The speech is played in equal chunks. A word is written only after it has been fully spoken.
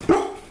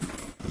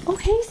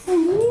Okay,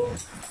 Cindy.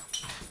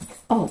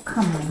 Oh,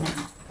 come on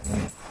now.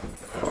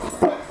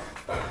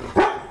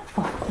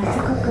 Oh, that's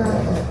a good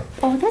girl.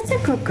 Oh, that's a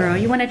good girl.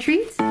 You want a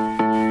treat?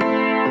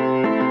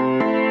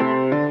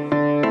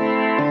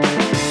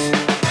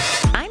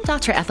 I'm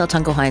Dr. Ethel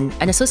Tunggohan,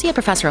 an associate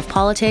professor of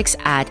politics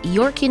at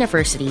York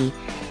University.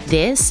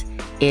 This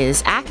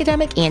is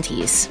Academic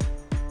Aunties.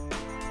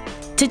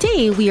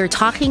 Today, we are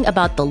talking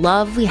about the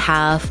love we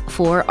have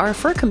for our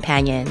fur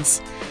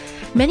companions.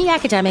 Many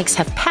academics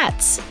have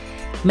pets.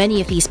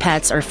 Many of these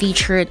pets are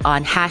featured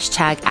on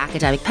hashtag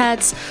academic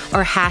pets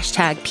or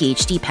hashtag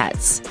PhD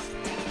pets.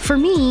 For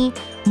me,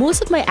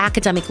 most of my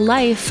academic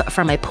life,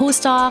 from my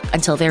postdoc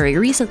until very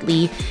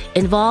recently,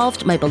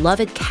 involved my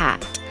beloved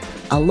cat,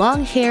 a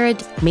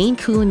long-haired Maine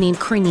Coon named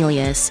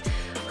Cornelius,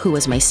 who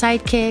was my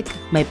sidekick,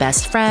 my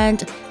best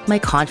friend, my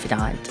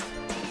confidant.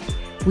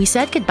 We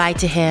said goodbye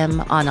to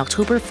him on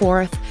October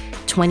 4th,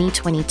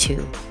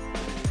 2022.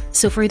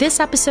 So for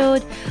this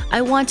episode, I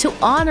want to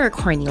honor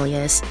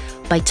Cornelius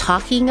by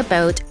talking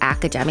about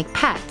academic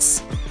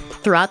pets.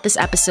 Throughout this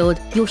episode,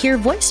 you'll hear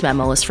voice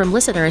memos from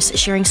listeners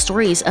sharing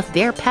stories of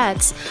their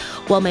pets,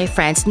 while my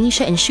friends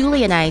Nisha and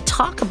Shule and I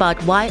talk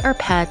about why our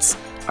pets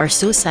are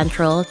so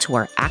central to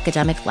our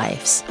academic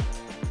lives.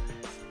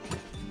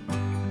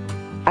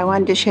 I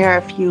wanted to share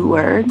a few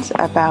words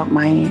about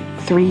my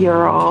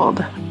 3-year-old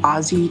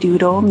Aussie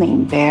Doodle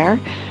named Bear.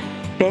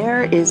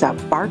 Bear is a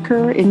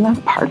barker in the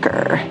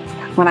Parker.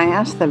 When I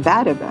asked the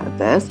vet about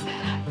this,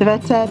 the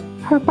vet said,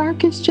 her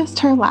bark is just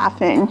her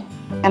laughing.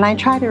 And I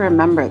try to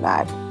remember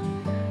that.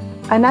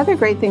 Another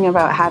great thing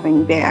about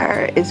having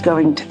Bear is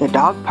going to the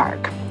dog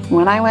park.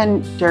 When I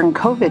went during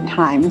COVID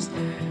times,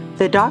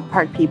 the dog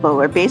park people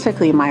were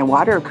basically my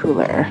water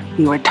cooler.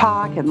 We would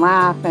talk and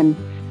laugh and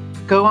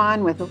go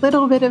on with a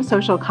little bit of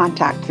social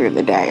contact through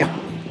the day.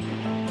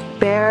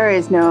 Bear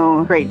is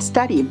no great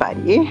study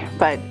buddy,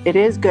 but it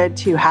is good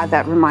to have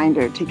that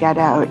reminder to get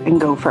out and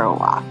go for a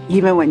walk,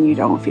 even when you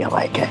don't feel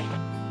like it.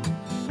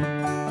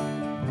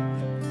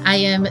 I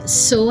am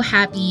so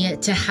happy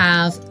to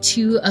have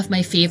two of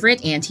my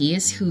favorite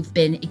aunties who've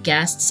been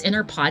guests in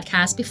our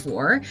podcast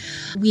before.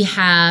 We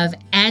have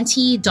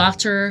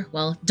Dr.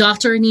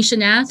 Nisha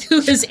Nath,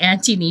 who is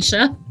Auntie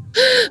Nisha.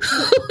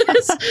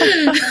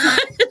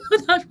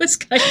 That was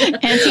kind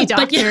of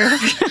Anti-doctor.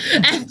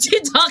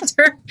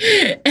 Anti-doctor.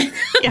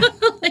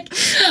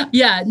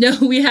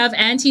 We have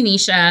Auntie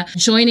Nisha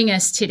joining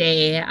us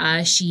today.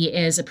 She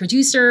is a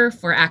producer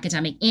for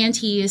Academic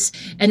Aunties.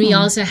 And we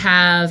also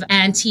have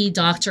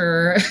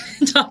Dr.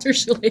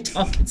 Shule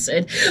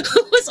Tomkinson,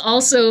 who was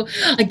also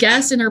a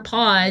guest in her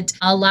pod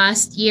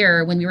last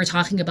year when we were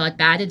talking about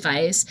bad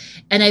advice.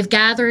 And I've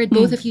gathered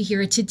both of you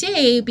here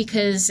today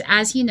because,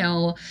 as you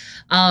know,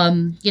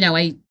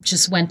 I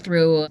just went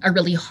through a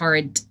really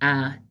hard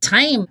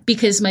time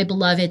because my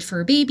beloved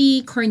fur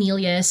baby,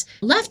 Cornelius,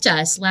 left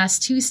us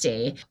last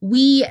Tuesday.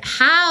 We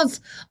have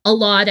a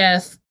lot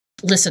of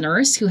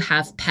listeners who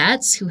have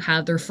pets, who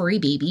have their furry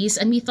babies.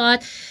 And we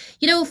thought,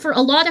 for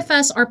a lot of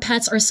us, our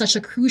pets are such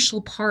a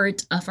crucial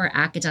part of our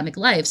academic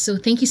life. So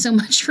thank you so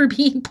much for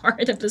being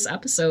part of this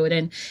episode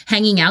and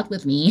hanging out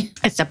with me.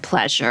 It's a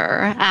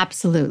pleasure.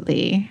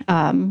 Absolutely.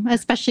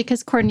 Especially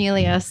because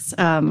Cornelius,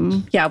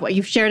 what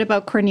you've shared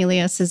about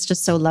Cornelius is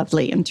just so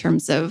lovely in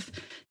terms of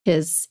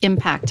his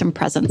impact and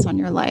presence on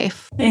your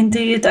life.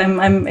 Indeed.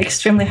 I'm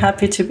extremely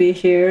happy to be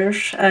here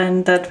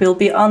and that we'll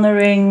be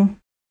honoring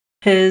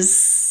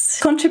his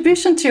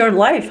contribution to your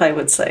life, I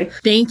would say.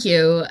 Thank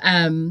you.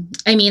 I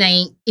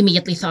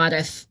immediately thought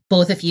of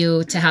both of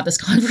you to have this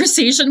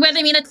conversation with.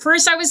 At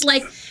first I was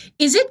like,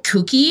 is it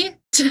kooky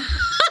to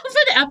have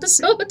an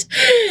episode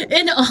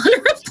in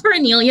honor of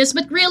Cornelius?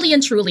 But really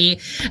and truly,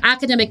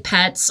 academic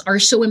pets are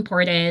so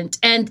important.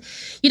 And,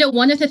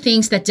 one of the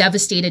things that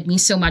devastated me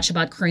so much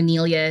about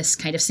Cornelius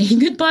kind of saying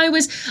goodbye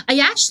was I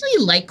actually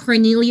like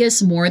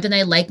Cornelius more than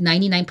I like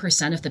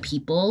 99% of the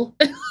people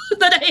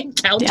that I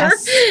encounter.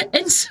 Yes.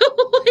 And so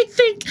I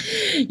think,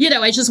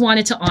 I just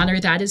wanted to honor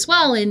that as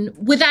well. And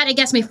with that, I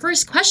guess my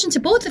first question to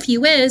both of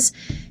you is,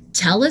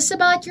 tell us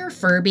about your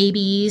fur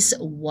babies.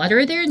 What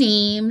are their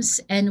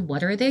names and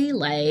what are they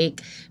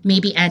like?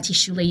 Maybe Auntie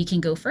Shule, you can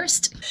go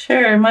first.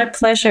 Sure, my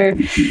pleasure.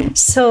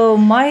 So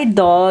my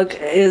dog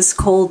is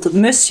called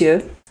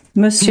Monsieur.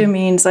 Monsieur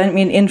means,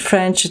 in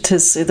French, it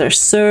is either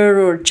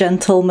sir or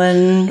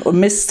gentleman or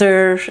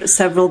Mr.,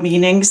 several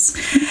meanings.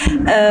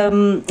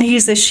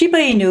 He's a Shiba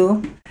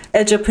Inu,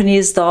 a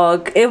Japanese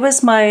dog. It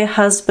was my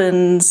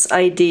husband's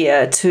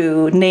idea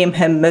to name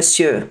him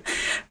Monsieur.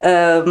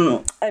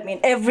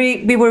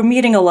 We were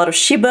meeting a lot of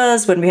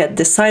Shibas when we had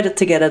decided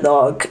to get a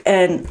dog,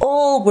 and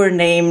all were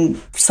named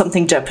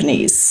something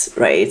Japanese,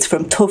 right?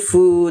 From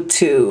tofu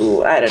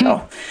to, I don't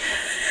know.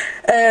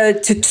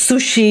 To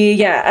sushi,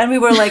 and we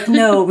were like,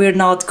 no, we're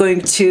not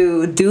going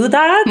to do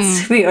that.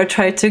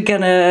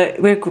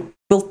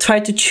 We'll try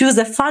to choose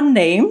a fun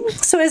name.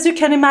 So as you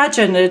can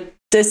imagine,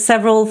 there's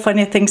several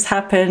funny things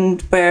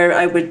happened where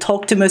I would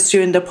talk to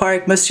Monsieur in the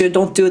park, Monsieur,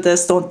 don't do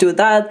this, don't do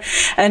that.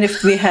 And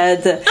if we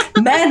had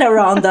men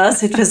around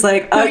us, it was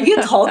like, are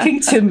you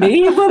talking to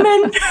me,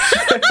 woman?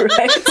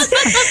 Right?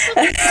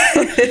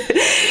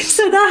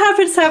 So that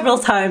happened several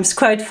times,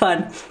 quite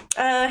fun.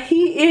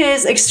 He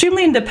is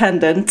extremely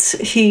independent.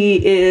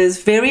 He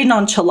is very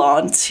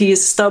nonchalant. He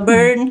is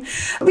stubborn.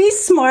 He's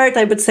smart,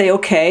 I would say,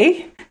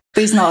 okay.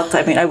 But he's not,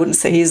 I mean, I wouldn't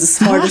say he's the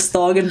smartest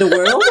dog in the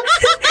world.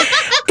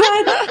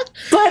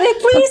 But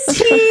at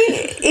least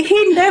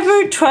he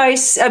never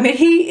tries, I mean,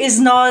 he is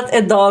not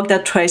a dog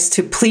that tries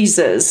to please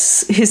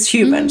his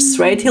humans,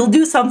 right? He'll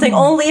do something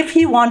only if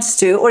he wants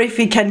to, or if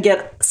he can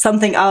get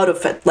something out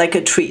of it, like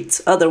a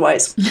treat.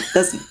 Otherwise,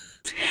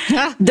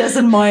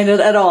 doesn't mind it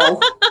at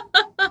all.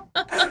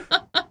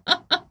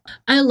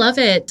 I love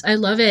it. I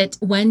love it.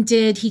 When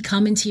did he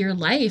come into your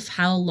life?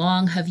 How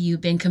long have you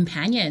been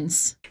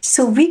companions?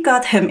 So we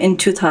got him in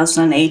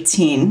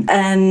 2018.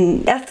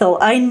 And Ethel,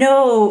 I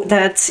know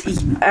that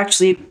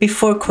actually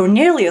before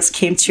Cornelius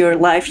came to your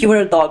life, you were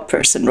a dog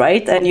person,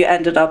 right? And you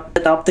ended up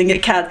adopting a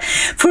cat.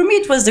 For me,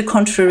 it was the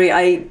contrary.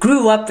 I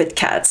grew up with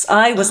cats.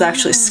 I was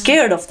actually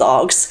scared of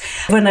dogs.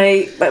 When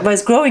I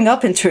was growing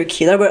up in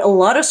Turkey, there were a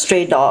lot of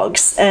stray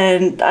dogs.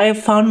 And I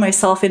found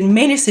myself in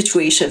many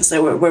situations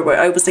where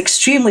I was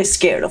extremely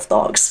scared of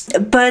dogs.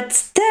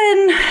 But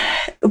then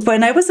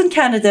when I was in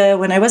Canada,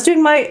 when I was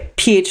doing my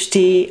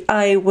PhD,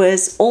 I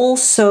was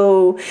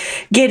also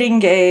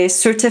getting a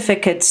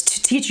certificate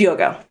to teach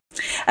yoga.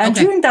 And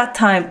during that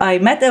time, I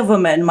met a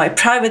woman, my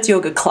private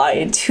yoga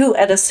client, who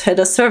had a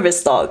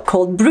service dog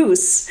called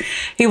Bruce.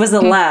 He was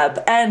a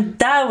lab. And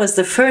that was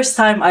the first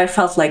time I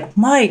felt like,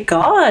 my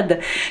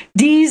God,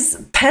 these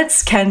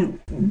pets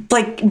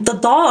the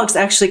dogs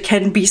actually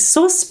can be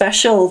so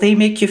special. They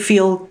make you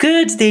feel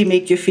good. They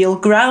make you feel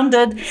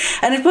grounded.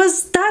 And it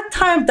was that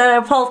time that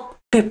I felt,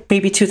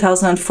 maybe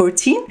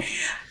 2014,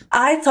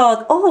 I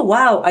thought, oh,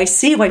 wow, I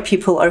see why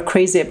people are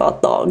crazy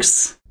about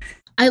dogs.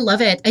 I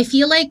love it. I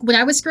feel like when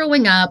I was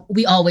growing up,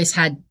 we always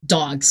had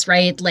dogs,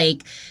 right?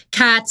 Like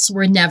cats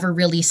were never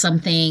really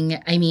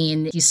something. I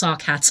mean, you saw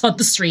cats on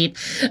the street.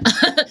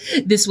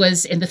 This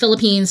was in the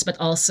Philippines, but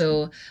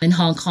also in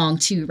Hong Kong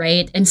too,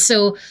 right? And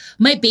so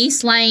my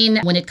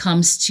baseline when it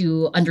comes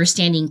to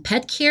understanding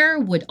pet care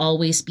would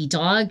always be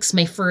dogs.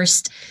 My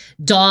first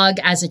dog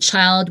as a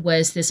child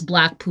was this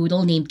black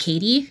poodle named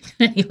Katie.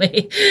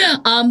 Anyway,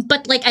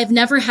 but like I've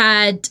never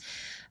had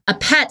a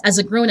pet as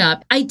a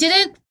grown-up. I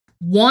didn't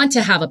want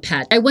to have a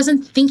pet. I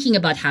wasn't thinking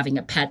about having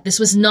a pet. This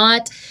was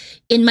not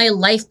in my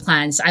life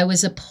plans. I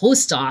was a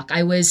postdoc.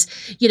 I was,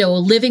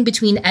 living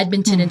between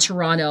Edmonton and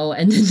Toronto.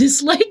 And then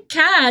this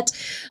cat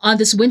on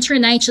this winter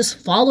night just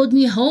followed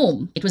me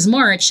home. It was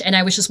March and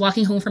I was just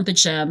walking home from the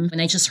gym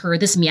and I just heard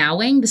this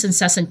meowing, this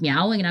incessant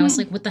meowing. And I was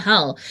like, what the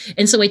hell?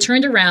 And so I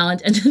turned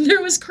around and then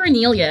there was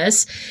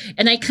Cornelius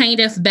and I kind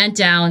of bent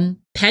down,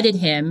 petted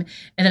him.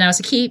 And then I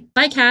was like, hey,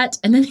 bye, cat.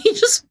 And then he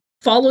just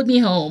followed me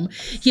home.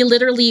 He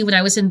literally, when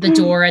I was in the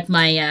door at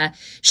my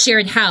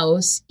shared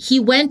house, he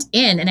went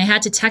in and I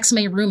had to text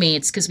my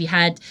roommates because we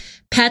had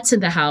pets in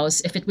the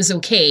house if it was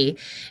okay.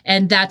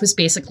 And that was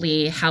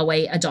basically how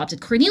I adopted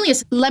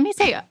Cornelius. Let me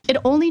say, it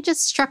only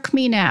just struck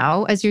me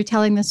now as you're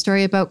telling the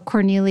story about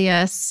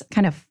Cornelius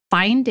kind of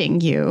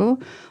finding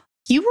you.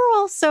 You were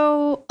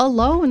also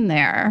alone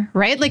there,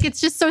 right? Like, it's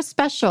just so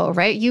special,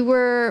 right?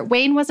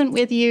 Wayne wasn't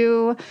with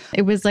you.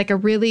 It was like a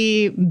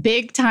really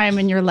big time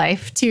in your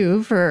life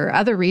too, for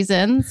other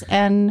reasons.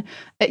 And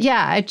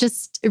yeah, it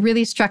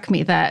really struck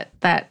me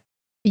that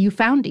you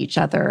found each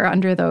other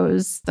under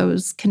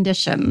those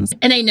conditions.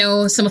 And I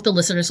know some of the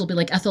listeners will be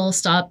like, Ethel,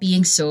 stop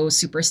being so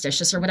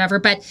superstitious or whatever.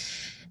 But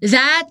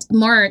that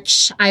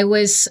March, I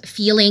was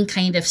feeling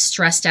kind of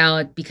stressed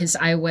out because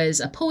I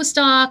was a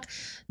postdoc.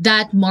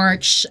 That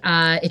March,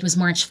 it was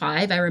March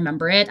 5, I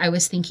remember it. I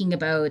was thinking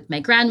about my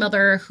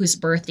grandmother, whose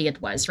birthday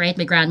it was, right?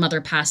 My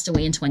grandmother passed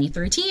away in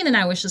 2013, and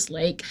I was just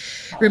like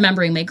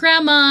remembering my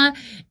grandma.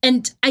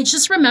 And I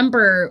just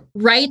remember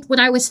right when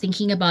I was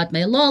thinking about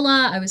my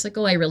Lola, I was like,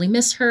 oh, I really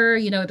miss her.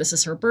 This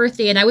is her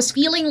birthday. And I was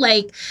feeling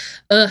like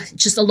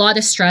just a lot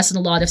of stress and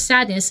a lot of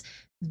sadness.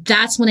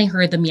 That's when I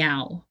heard the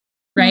meow,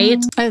 right?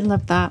 I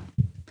love that.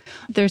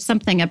 There's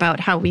something about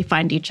how we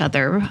find each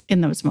other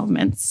in those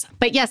moments.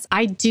 But yes,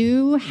 I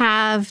do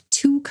have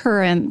two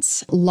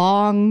current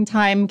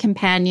longtime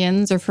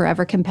companions or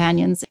forever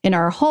companions in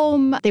our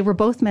home. They were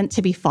both meant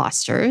to be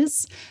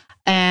fosters,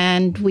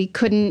 and we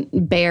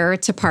couldn't bear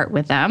to part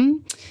with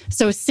them.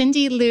 So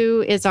Cindy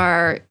Lou is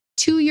our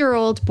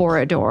 2-year-old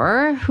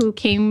Borodor who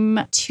came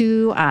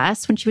to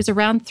us when she was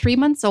around 3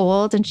 months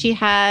old, and she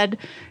had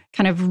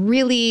kind of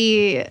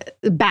really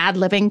bad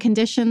living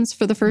conditions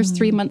for the first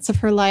 3 months of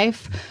her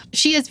life.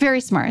 She is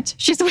very smart.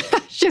 She's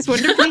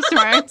wonderfully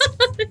smart.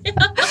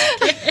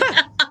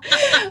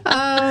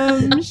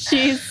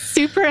 She's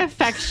super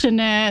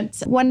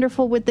affectionate,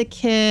 wonderful with the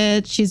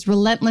kids. She's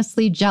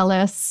relentlessly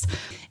jealous.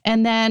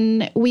 And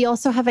then we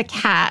also have a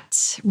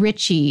cat,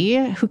 Richie,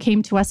 who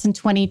came to us in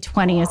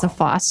 2020 as a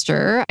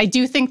foster. I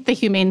do think the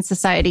Humane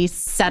Society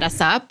set us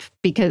up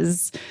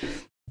because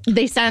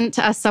they sent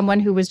us someone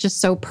who was just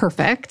so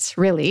perfect,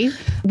 really.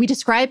 We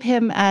describe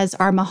him as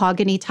our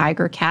mahogany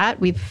tiger cat.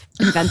 We've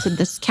invented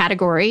this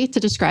category to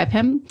describe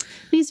him.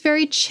 He's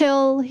very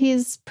chill.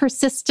 He's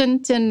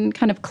persistent in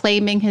kind of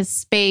claiming his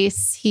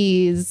space.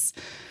 He's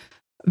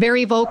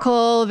very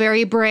vocal,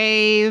 very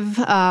brave,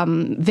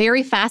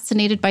 very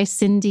fascinated by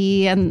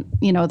Cindy and,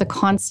 the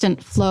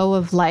constant flow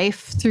of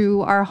life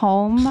through our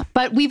home.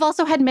 But we've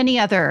also had many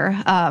other,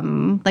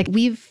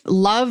 we've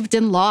loved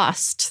and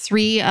lost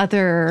 3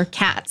 other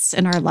cats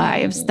in our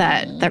lives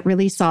that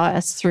really saw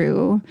us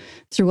through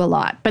a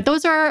lot. But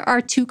those are our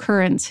 2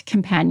 current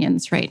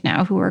companions right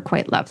now who are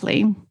quite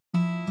lovely.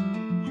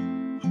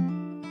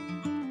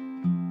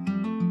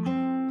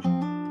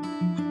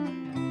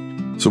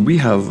 So we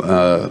have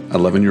a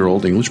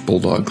 11-year-old English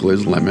bulldog,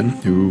 Liz Lemon,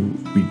 who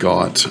we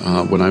got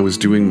when I was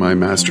doing my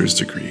master's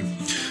degree.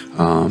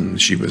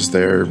 She was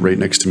there right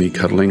next to me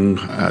cuddling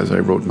as I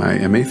wrote my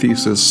MA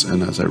thesis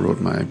and as I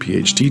wrote my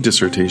PhD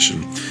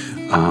dissertation.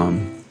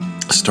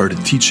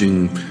 Started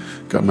teaching,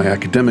 got my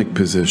academic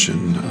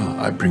position.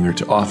 I bring her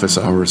to office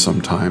hours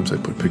sometimes. I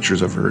put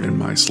pictures of her in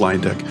my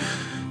slide deck.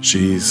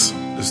 She's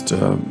just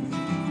a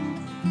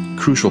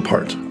crucial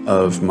part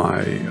of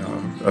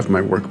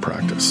my work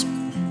practice.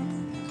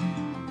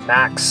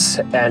 Max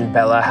and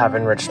Bella have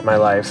enriched my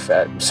life.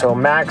 So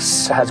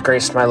Max has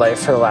graced my life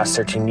for the last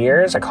 13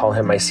 years. I call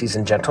him my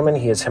seasoned gentleman.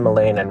 He is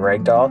Himalayan and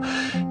ragdoll.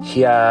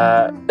 He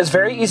is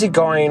very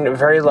easygoing,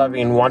 very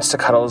loving, wants to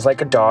cuddle, is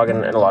like a dog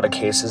in a lot of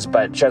cases,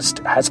 but just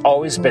has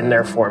always been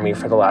there for me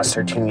for the last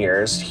 13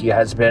 years. He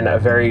has been a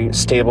very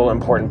stable,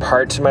 important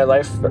part to my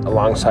life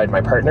alongside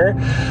my partner.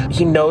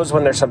 He knows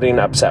when there's something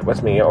upset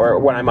with me or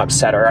when I'm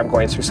upset or I'm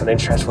going through something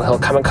stressful, he'll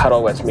come and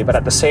cuddle with me. But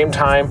at the same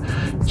time,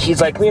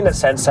 he's like me in the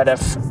sense that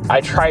if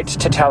I tried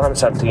to tell him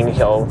something,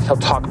 he'll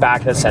talk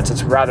back in a sense.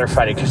 It's rather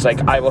funny because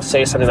I will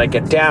say something like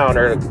get down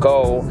or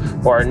go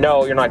or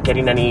no, you're not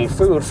getting any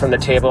food from the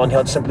table, and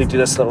he'll simply do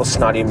this little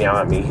snotty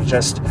meow at me.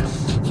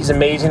 He's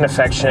amazing,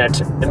 affectionate,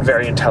 and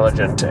very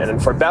intelligent.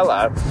 And for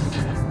Bella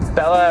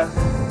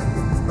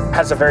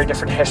has a very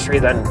different history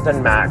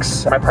than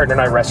Max. My partner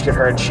and I rescued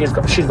her, and she's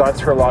gone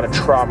through a lot of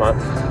trauma.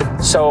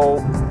 So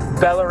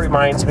Bella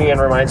reminds me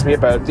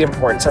about the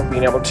importance of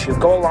being able to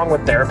go along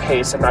with their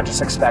pace and not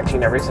just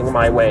expecting everything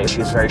my way.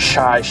 She's very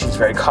shy, she's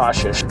very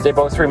cautious. They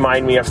both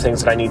remind me of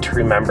things that I need to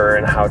remember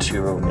and how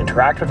to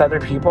interact with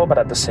other people, but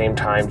at the same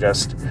time,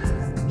 just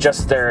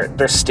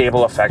their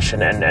stable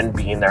affection and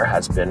being there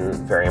has been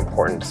very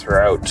important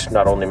throughout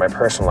not only my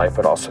personal life,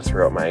 but also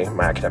throughout my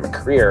academic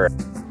career.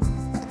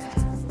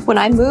 When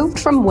I moved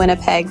from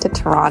Winnipeg to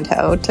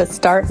Toronto to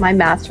start my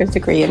master's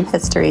degree in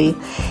history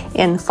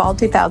in fall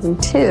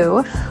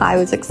 2002, I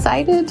was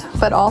excited,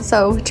 but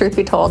also, truth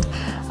be told,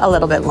 a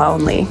little bit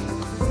lonely.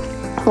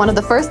 One of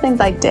the first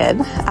things I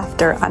did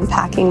after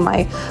unpacking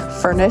my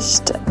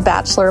furnished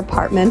bachelor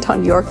apartment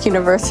on York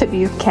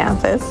University's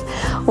campus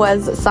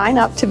was sign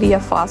up to be a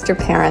foster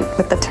parent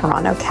with the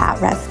Toronto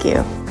Cat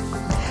Rescue.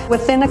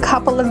 Within a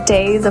couple of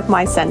days of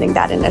my sending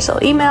that initial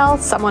email,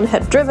 someone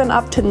had driven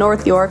up to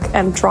North York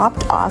and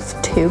dropped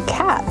off 2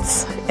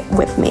 cats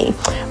with me.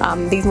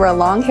 These were a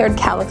long-haired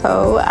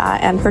calico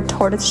and her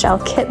tortoiseshell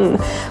kitten,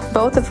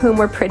 both of whom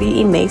were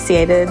pretty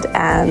emaciated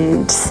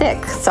and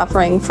sick,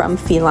 suffering from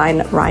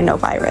feline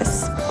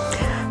rhinovirus.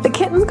 The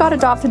kittens got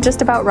adopted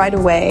just about right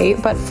away,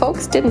 but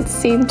folks didn't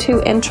seem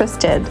too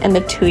interested in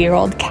the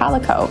 2-year-old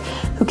calico,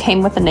 who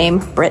came with the name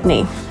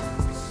Brittany.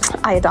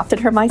 I adopted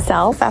her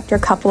myself after a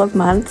couple of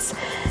months,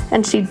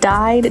 and she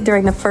died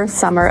during the first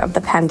summer of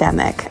the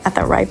pandemic at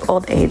the ripe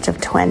old age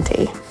of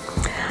 20.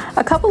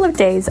 A couple of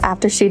days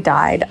after she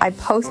died, I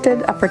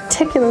posted a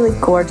particularly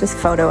gorgeous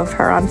photo of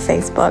her on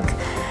Facebook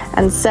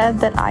and said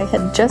that I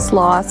had just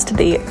lost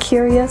the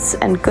curious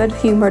and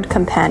good-humored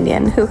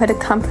companion who had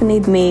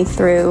accompanied me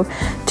through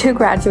 2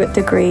 graduate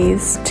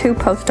degrees, 2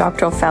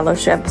 postdoctoral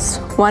fellowships,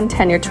 1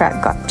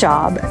 tenure-track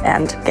job,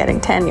 and getting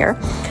tenure,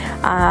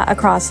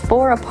 across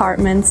 4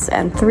 apartments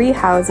and 3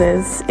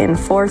 houses in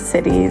 4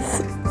 cities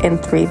in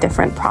 3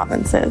 different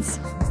provinces.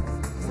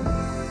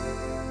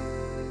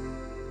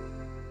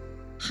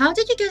 How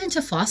did you get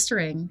into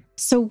fostering?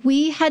 So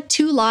we had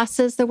 2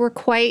 losses that were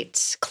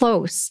quite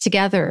close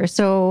together.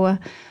 So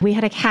we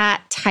had a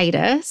cat,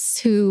 Titus,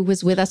 who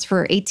was with us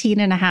for 18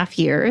 and a half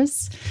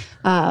years.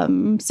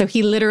 So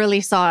he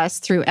literally saw us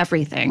through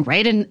everything,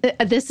 right? And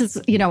this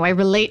is, I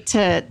relate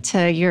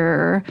to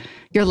your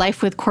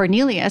life with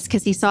Cornelius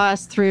because he saw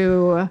us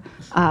through,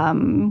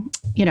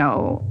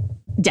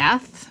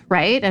 death,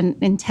 right? And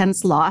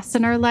intense loss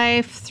in our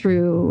life,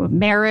 through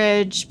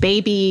marriage,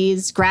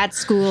 babies, grad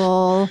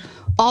school,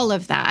 all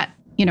of that.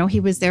 He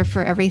was there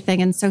for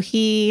everything. And so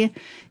he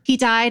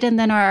died. And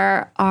then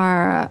our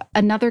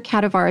another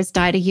cat of ours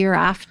died a year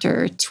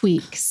after,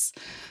 Tweaks.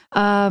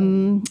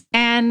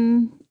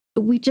 And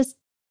we just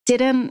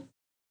didn't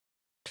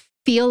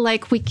feel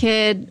like we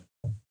could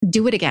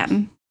do it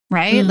again,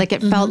 right? Like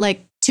it felt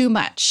like too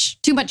much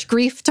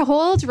grief to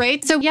hold,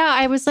 right? So yeah,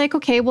 I was like,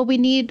 okay, well, we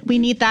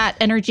need that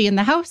energy in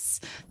the house.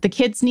 The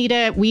kids need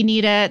it. We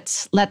need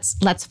it.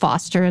 Let's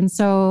foster. And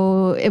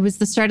so it was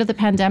the start of the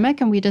pandemic,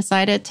 and we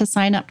decided to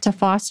sign up to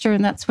foster.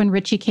 And that's when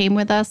Richie came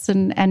with us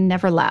and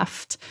never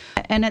left.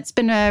 And it's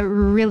been a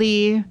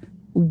really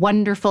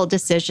wonderful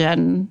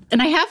decision.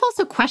 And I have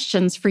also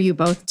questions for you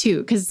both too,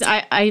 because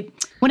I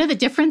one of the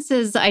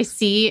differences I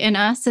see in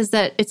us is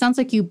that it sounds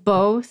like you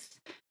both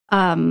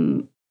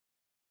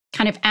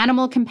kind of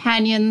animal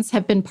companions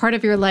have been part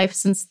of your life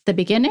since the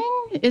beginning.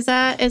 Is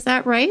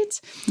that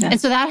right? Yes.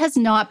 And so that has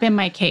not been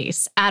my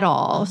case at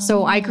all.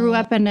 So I grew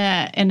up in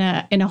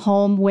a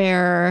home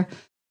where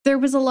there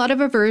was a lot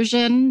of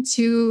aversion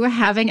to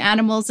having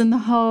animals in the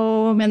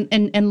home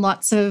and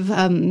lots of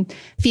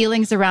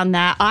feelings around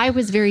that. I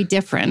was very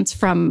different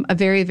from a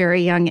very,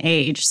 very young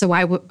age. So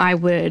I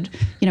would,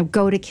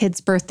 go to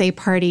kids' birthday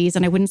parties,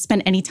 and I wouldn't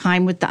spend any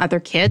time with the other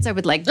kids. I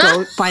would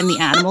go find the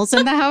animals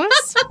in the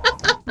house.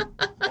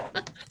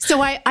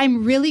 So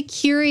I'm really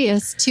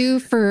curious too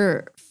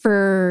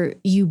for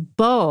you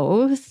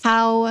both,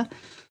 how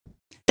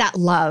that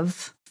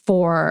love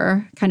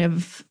for kind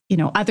of,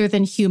 other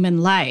than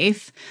human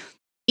life,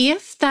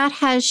 if that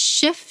has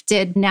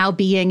shifted now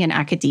being in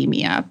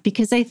academia,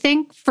 because I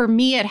think for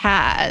me it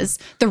has.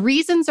 The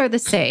reasons are the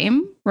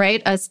same,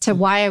 right, as to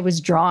why I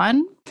was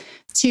drawn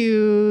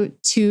to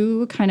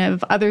kind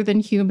of other than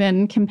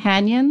human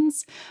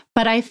companions.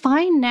 But I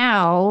find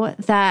now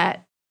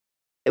that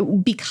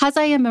because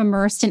I am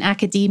immersed in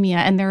academia,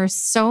 and there are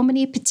so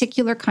many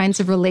particular kinds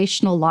of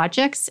relational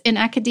logics in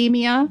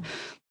academia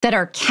that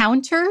are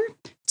counter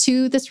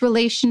to this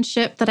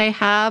relationship that I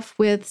have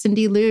with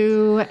Cindy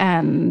Lou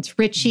and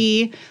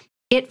Richie,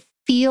 it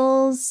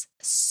feels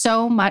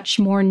so much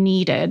more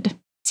needed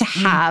to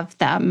have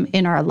them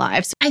in our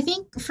lives. I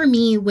think for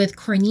me with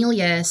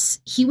Cornelius,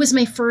 he was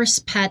my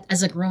first pet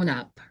as a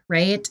grown-up,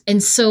 right?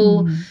 And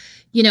so,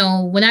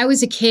 when I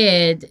was a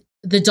kid,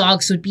 the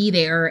dogs would be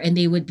there and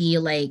they would be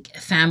like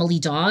family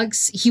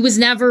dogs. He was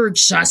never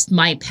just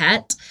my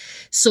pet.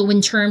 So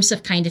in terms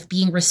of kind of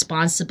being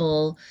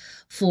responsible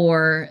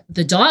for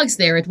the dogs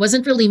there, it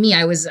wasn't really me.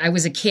 I was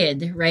a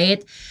kid,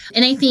 right?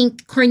 And I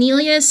think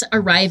Cornelius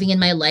arriving in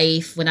my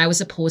life when I was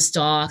a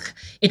postdoc,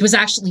 it was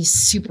actually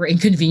super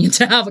inconvenient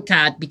to have a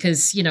cat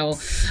because,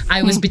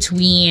 I was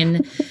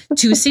between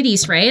two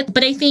cities, right?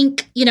 But I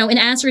think, in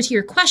answer to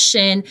your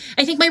question,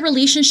 I think my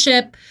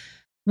relationship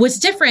was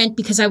different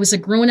because I was a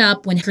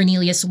grown-up when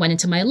Cornelius went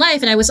into my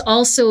life. And I was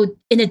also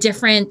in a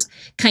different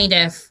kind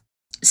of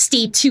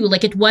state too.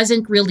 Like it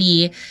wasn't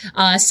really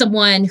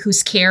someone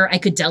whose care I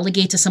could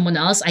delegate to someone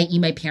else, i.e.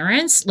 my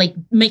parents. Like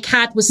my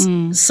cat was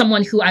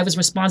someone who I was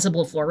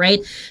responsible for, right?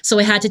 So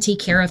I had to take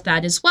care of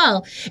that as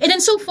well. And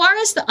insofar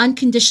as the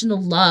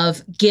unconditional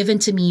love given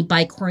to me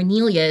by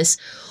Cornelius,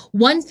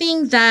 one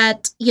thing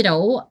that,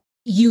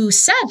 you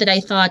said that I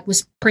thought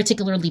was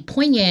particularly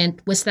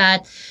poignant was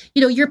that,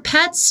 your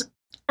pets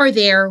are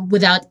there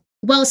without,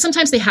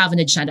 sometimes they have an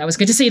agenda. I was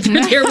going to say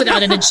they're there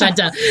without an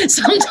agenda.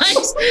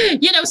 Sometimes,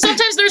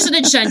 sometimes there's an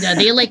agenda.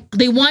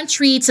 They want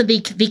treats and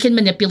they can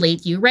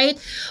manipulate you, right?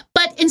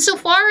 But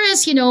insofar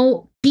as,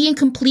 being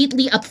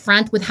completely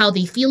upfront with how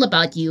they feel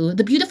about you,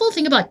 the beautiful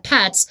thing about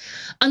pets,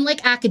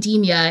 unlike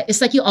academia, is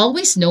that you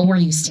always know where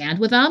you stand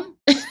with them.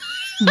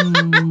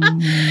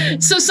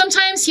 So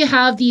sometimes you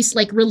have these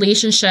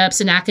relationships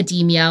in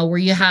academia where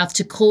you have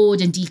to code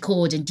and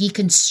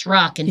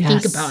deconstruct and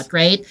think about,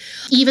 right?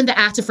 Even the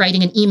act of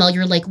writing an email,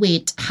 you're like,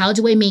 wait, how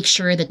do I make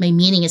sure that my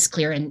meaning is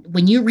clear? And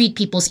when you read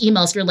people's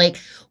emails, you're like,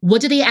 what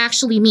do they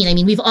actually mean? I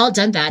mean, we've all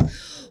done that.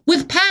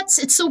 With pets,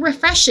 it's so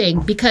refreshing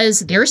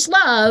because there's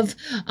love,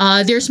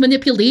 there's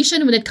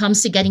manipulation when it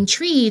comes to getting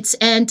treats,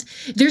 and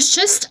there's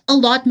just a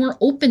lot more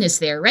openness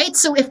there, right?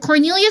 So if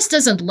Cornelius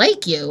doesn't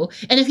like you,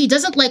 and if he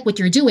doesn't like what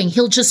you're doing,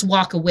 he'll just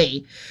walk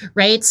away,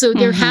 right? So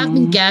there have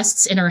been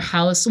guests in our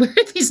house where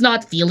if he's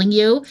not feeling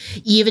you,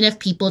 even if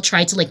people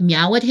try to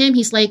meow at him,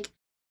 he's like,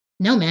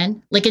 no,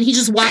 man, and he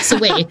just walks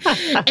away.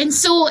 And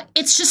so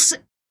it's just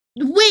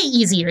way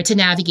easier to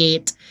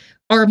navigate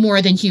are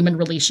more than human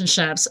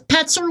relationships.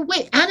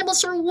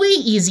 Animals are way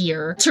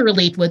easier to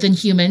relate with than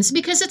humans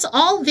because it's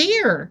all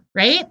there,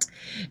 right?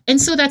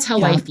 And so that's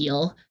how I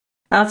feel.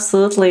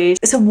 Absolutely.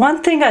 So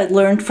one thing I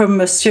learned from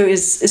Monsieur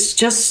is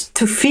just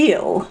to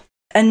feel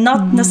and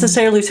not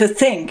necessarily to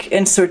think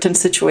in certain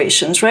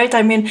situations, right?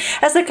 I mean,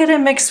 as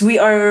academics, we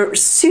are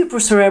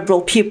super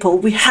cerebral people.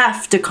 We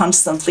have to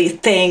constantly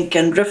think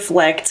and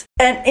reflect.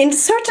 And in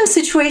certain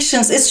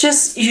situations, it's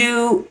just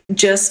you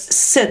just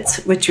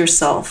sit with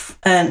yourself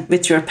and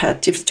with your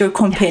pet, with your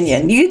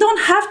companion. You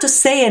don't have to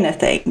say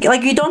anything.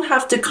 You don't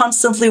have to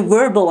constantly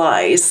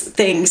verbalize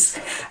things.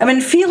 I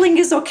mean, feeling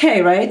is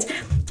okay, right?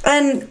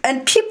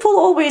 And people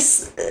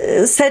always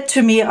said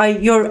to me,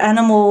 your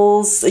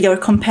animals, your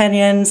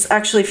companions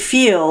actually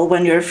feel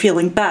when you're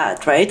feeling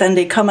bad, right? And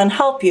they come and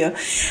help you.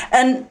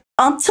 And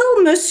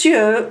until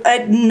Monsieur,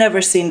 I'd never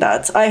seen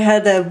that. I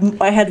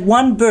had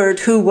one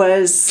bird who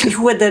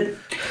had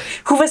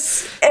who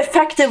was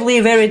effectively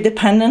very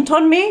dependent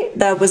on me.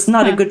 That was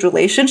not a good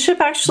relationship,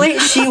 actually.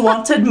 She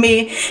wanted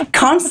me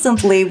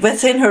constantly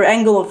within her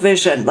angle of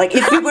vision. Like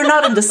if we were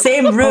not in the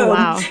same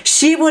room,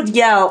 she would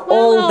yell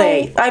all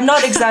day. I'm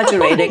not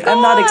exaggerating.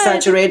 I'm not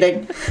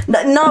exaggerating.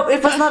 No,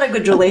 it was not a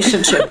good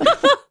relationship.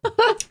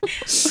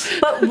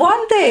 But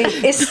one day,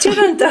 a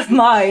student of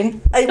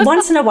mine,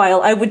 once in a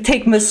while, I would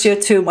take Monsieur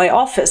to my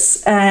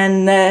office,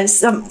 and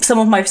some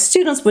of my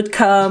students would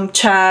come,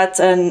 chat,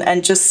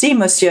 and just see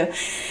Monsieur.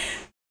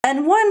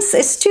 And once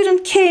a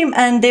student came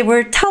and they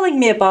were telling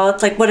me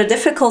about like what a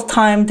difficult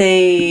time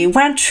they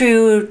went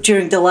through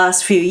during the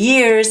last few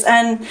years,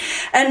 and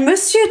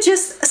Monsieur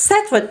just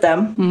sat with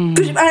them.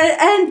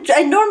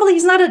 And normally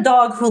he's not a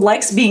dog who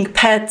likes being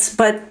pet,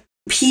 but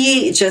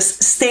he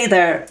just stayed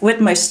there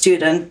with my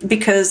student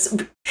because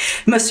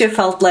Monsieur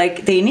felt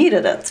like they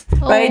needed it,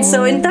 right?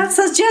 So in that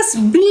sense, just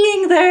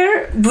being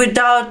there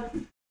without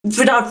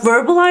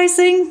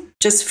verbalizing,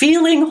 just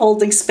feeling,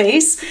 holding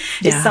space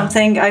is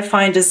something I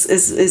find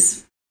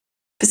is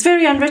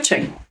very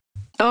enriching.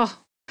 Oh,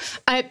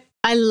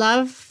 I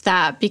love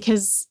that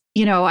because,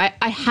 you know, I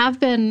have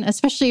been,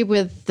 especially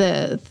with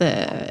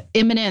the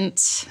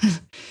imminent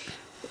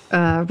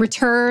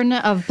return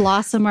of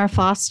Blossom, our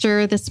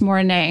foster, this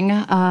morning.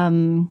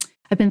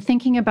 I've been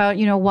thinking about,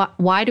 you know,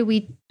 why do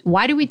we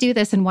do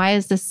this, and why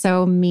is this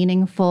so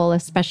meaningful,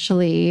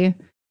 especially,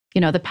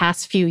 you know, the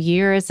past few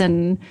years.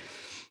 And,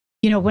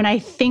 you know, when I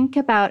think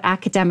about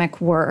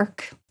academic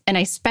work, and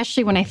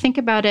especially when I think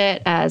about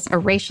it as a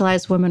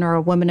racialized woman or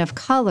a woman of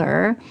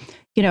color,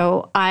 you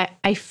know,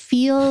 I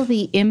feel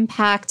the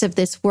impact of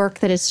this work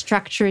that is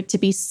structured to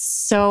be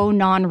so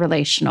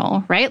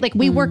non-relational, right? Like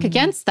we work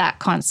against that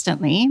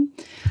constantly,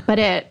 but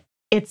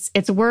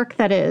it's work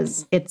that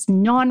it's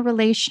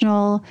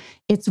non-relational.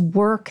 It's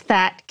work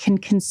that can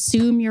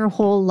consume your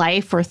whole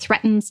life or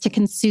threatens to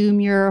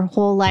consume your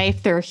whole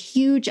life. There are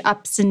huge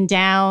ups and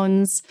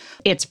downs.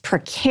 It's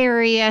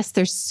precarious.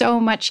 There's so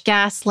much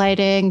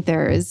gaslighting.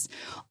 There's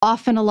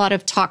often a lot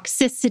of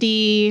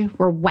toxicity.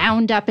 We're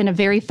wound up in a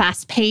very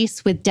fast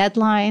pace with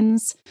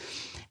deadlines.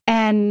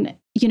 And,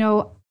 you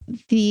know,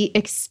 the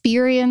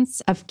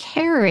experience of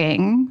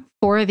caring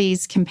for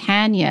these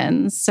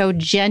companions so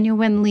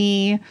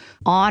genuinely,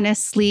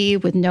 honestly,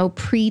 with no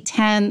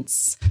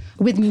pretense,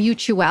 with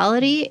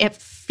mutuality, it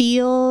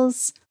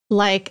feels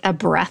like a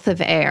breath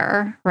of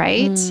air,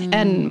 right?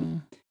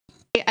 And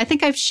I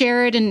think I've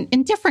shared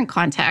in different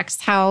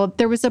contexts how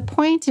there was a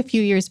point a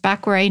few years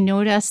back where I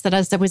noticed that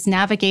as I was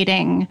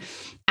navigating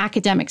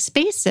academic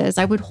spaces,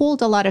 I would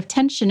hold a lot of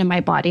tension in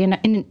my body. And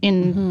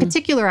in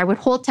particular, I would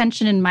hold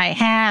tension in my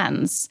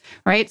hands,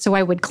 right? So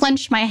I would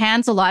clench my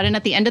hands a lot. And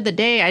at the end of the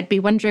day, I'd be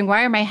wondering,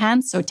 why are my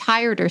hands so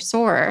tired or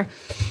sore?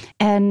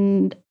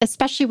 And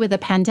especially with the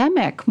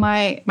pandemic,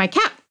 my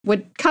cat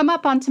would come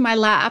up onto my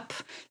lap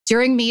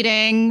during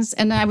meetings,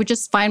 and I would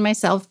just find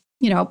myself,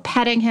 you know,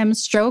 petting him,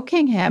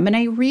 stroking him. And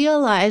I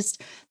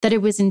realized that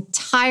it was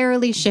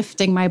entirely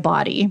shifting my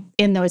body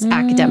in those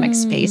academic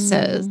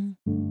spaces.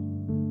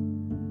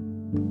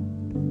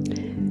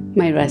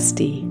 My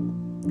Rusty,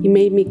 you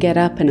made me get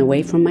up and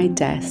away from my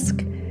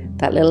desk,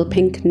 that little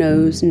pink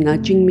nose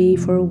nudging me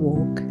for a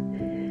walk.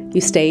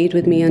 You stayed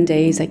with me on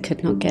days I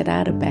could not get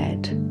out of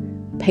bed,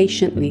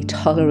 patiently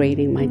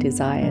tolerating my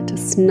desire to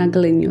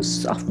snuggle in your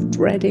soft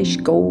reddish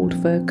gold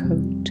fur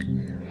coat.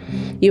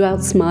 You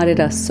outsmarted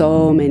us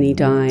so many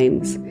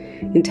times,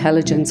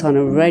 intelligence on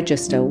a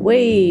register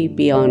way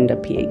beyond a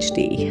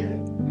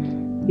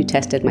PhD. You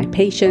tested my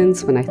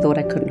patience when I thought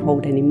I couldn't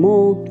hold any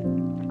more,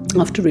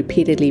 after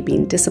repeatedly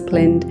being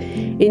disciplined,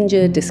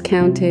 injured,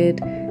 discounted,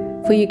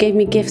 for you gave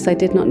me gifts I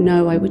did not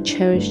know I would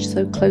cherish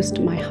so close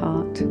to my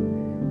heart,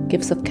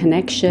 gifts of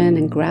connection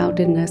and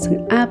groundedness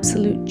and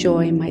absolute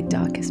joy in my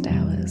darkest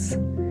hours.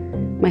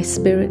 My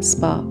spirit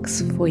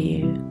sparks for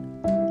you.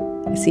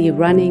 I see you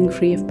running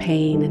free of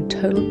pain and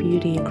total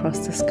beauty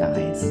across the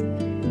skies.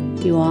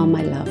 You are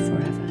my love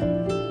forever.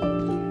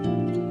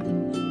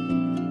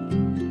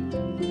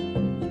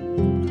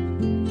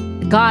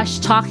 Gosh,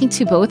 talking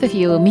to both of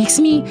you makes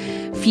me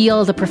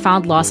feel the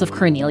profound loss of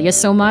Cornelia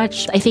so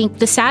much. I think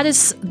the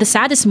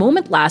saddest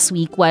moment last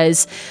week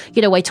was,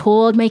 you know, I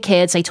told my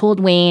kids, I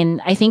told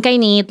Wayne, I think I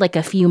need like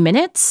a few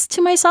minutes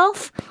to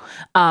myself.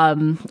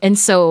 And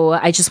so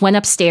I just went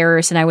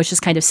upstairs and I was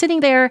just kind of sitting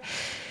there,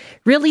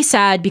 really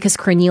sad because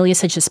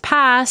Cornelius had just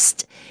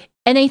passed.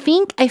 And I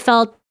think I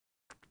felt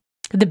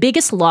the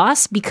biggest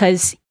loss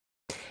because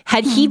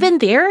had he been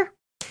there,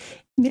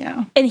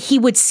 and he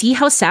would see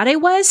how sad I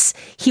was,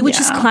 he would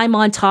just climb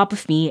on top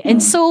of me.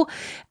 And so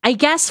I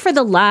guess for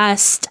the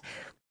last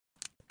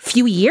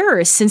few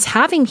years since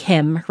having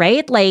him,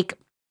 right? Like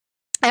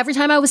every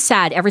time I was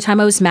sad, every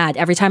time I was mad,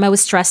 every time I was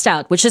stressed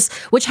out,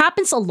 which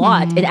happens a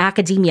lot in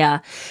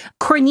academia,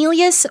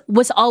 Cornelius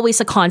was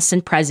always a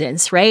constant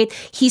presence, right?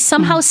 He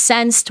somehow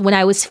sensed when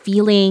I was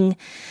feeling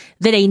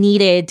that I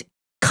needed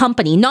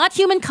company, not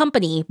human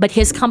company, but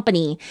his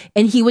company.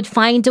 And he would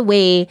find a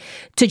way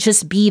to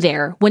just be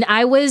there. When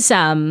I was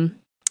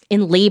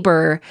in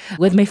labor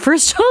with my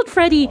first child,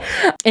 Freddie,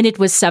 and it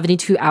was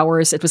 72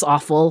 hours. It was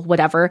awful,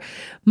 whatever.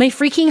 My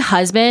freaking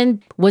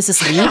husband was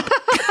asleep.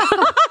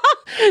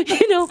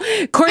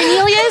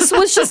 Cornelius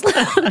was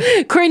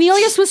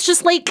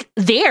just like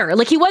there.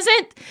 Like he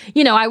wasn't,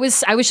 I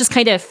was just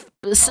kind of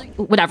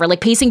whatever,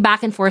 like pacing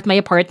back and forth my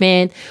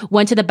apartment,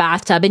 went to the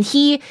bathtub, and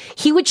he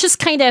would just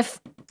kind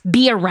of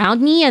be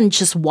around me and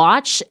just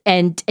watch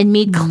and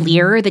made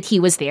clear that he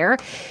was there.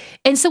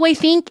 And so I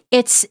think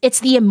it's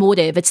the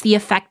emotive, it's the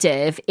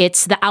affective,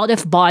 it's the out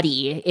of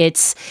body,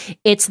 it's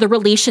the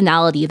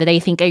relationality that I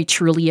think I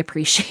truly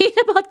appreciate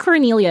about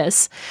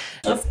Cornelius.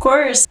 Of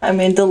course. I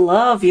mean, the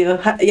love you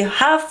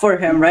have for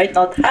him, right?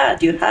 Not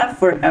had, you have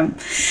for him.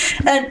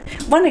 And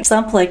one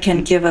example I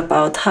can give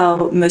about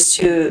how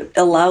Monsieur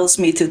allows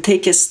me to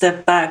take a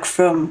step back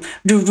from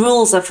the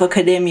rules of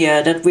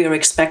academia that we are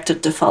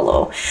expected to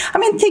follow. I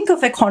mean, think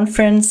of a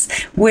conference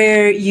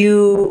where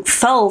you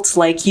felt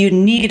like you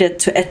needed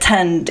to attend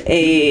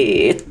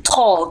a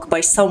talk by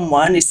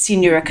someone, a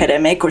senior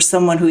academic or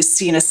someone who's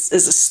seen as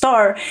a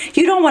star.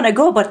 You don't want to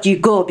go, but you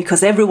go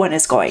because everyone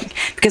is going,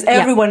 because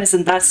everyone is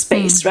in that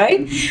space,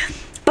 right?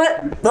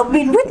 But I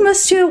mean, with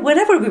Monsieur,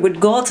 whenever we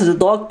would go to the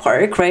dog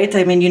park, right?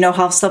 I mean, you know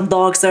how some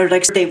dogs are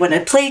like, they want to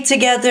play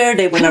together,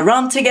 they want to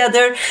run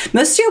together.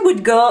 Monsieur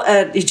would go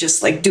and he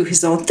just like do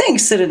his own thing,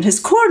 sit in his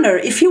corner.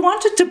 If he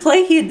wanted to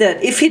play, he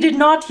did. If he did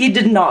not, he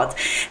did not.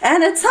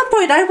 And at some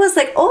point I was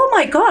like, oh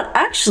my God,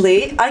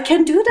 actually, I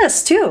can do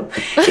this too.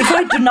 If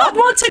I do not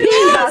want to be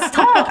in that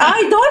talk,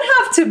 I don't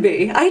have to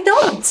be. I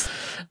don't.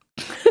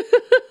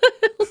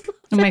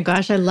 Oh my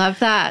gosh, I love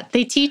that.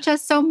 They teach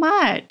us so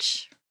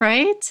much.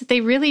 Right?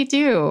 They really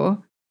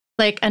do.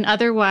 Like an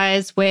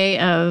otherwise way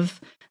of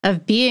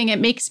being. It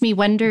makes me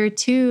wonder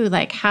too,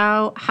 like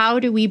how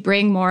do we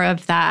bring more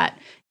of that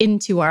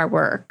into our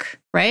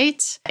work,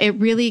 right? It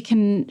really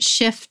can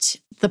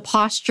shift the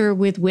posture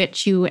with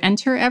which you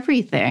enter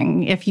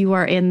everything if you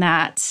are in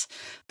that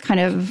kind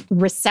of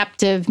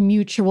receptive,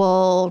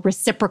 mutual,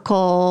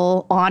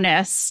 reciprocal,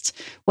 honest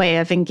way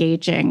of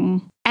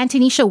engaging. And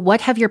Tanisha,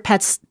 what have your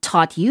pets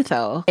taught you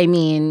though? I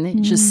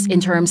mean, just in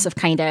terms of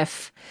kind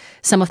of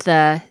some of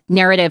the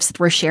narratives that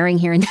we're sharing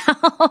here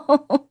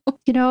now.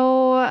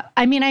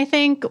 I mean, I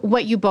think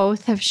what you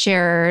both have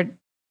shared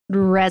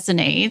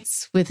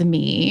resonates with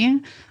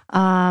me.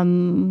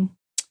 I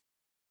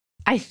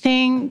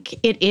think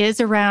it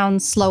is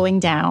around slowing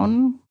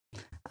down.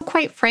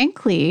 Quite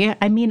frankly,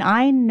 I mean,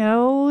 I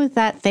know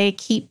that they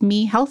keep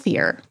me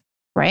healthier,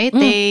 right?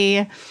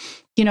 They,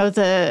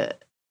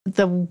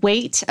 the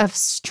weight of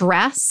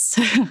stress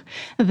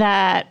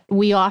that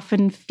we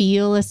often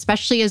feel,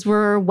 especially as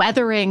we're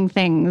weathering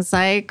things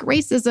like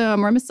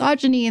racism or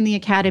misogyny in the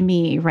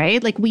academy,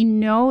 right? Like we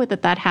know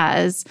that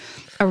has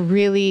a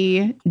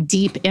really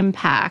deep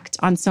impact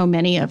on so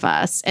many of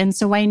us. And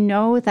so I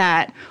know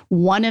that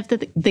one of the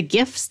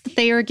gifts that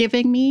they are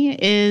giving me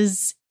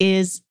is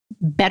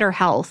better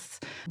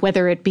health,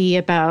 whether it be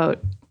about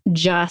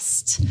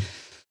just,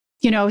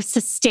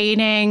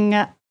 sustaining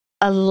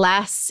a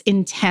less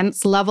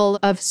intense level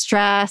of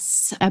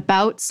stress,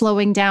 about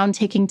slowing down,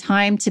 taking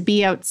time to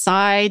be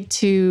outside,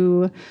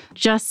 to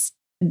just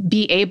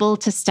be able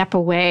to step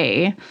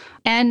away.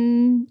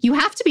 And you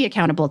have to be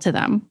accountable to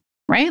them,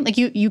 right? Like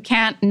you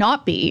can't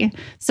not be.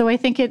 So I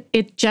think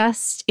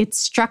it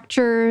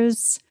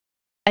structures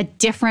a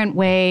different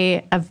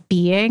way of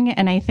being.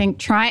 And I think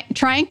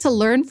trying to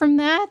learn from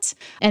that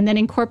and then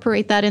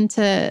incorporate that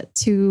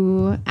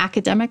into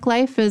academic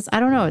life is, I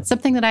don't know, it's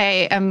something that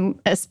I am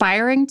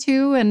aspiring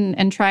to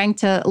and trying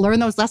to learn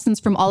those lessons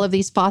from all of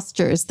these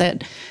fosters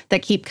that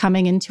keep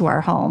coming into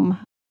our home.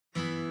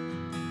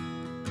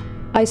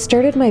 I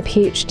started my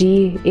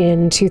PhD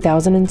in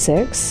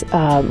 2006,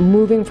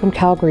 moving from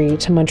Calgary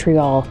to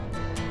Montreal.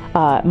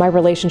 My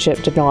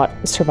relationship did not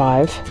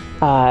survive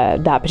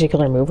that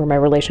particular move, or my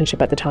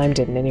relationship at the time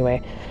didn't anyway.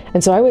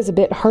 And so I was a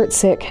bit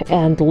heartsick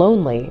and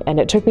lonely, and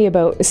it took me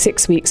about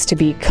 6 weeks to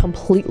be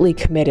completely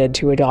committed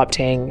to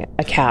adopting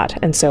a cat.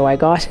 And so I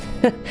got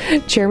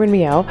Chairman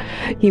Meow.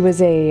 He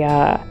was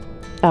a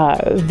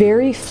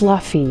very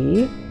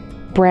fluffy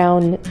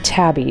brown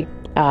tabby.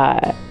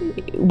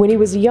 When he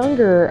was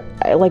younger,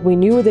 we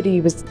knew that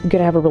he was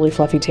gonna have a really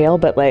fluffy tail,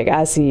 but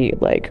as he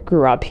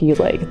grew up,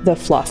 the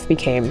fluff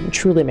became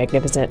truly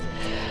magnificent.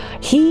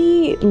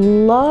 He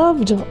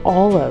loved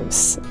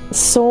olives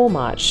so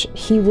much.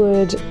 He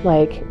would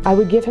I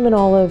would give him an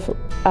olive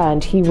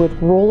and he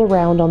would roll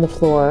around on the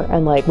floor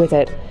and with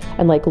it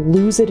and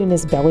lose it in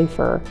his belly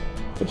fur.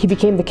 He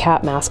became the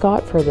cat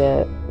mascot for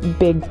the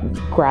big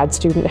grad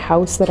student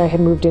house that I had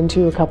moved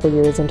into a couple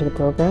years into the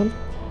program.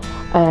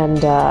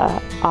 And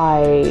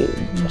I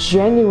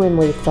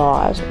genuinely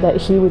thought that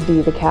he would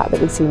be the cat that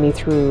would see me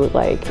through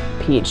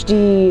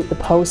PhD, the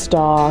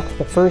postdoc,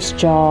 the first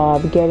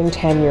job, getting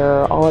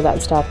tenure, all of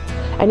that stuff.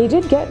 And he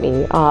did get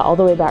me all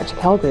the way back to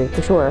Calgary,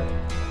 for sure.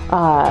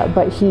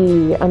 But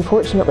he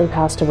unfortunately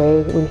passed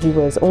away when he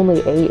was only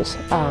 8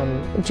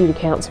 due to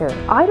cancer.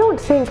 I don't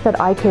think that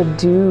I could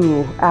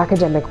do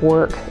academic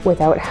work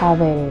without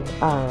having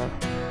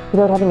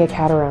a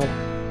cat around.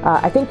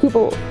 I think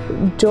people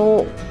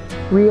don't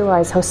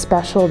realize how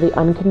special the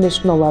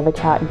unconditional love a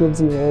cat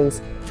gives you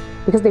is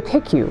because they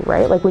pick you,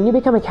 right? Like when you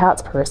become a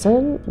cat's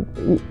person,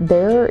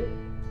 they're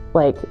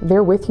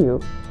with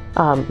you,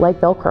 like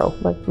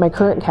Velcro. Like my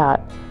current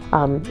cat,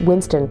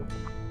 Winston,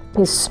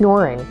 is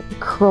snoring,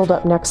 curled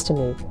up next to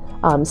me,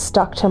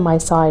 stuck to my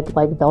side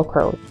like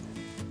Velcro.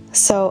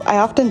 So I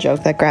often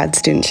joke that grad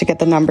students should get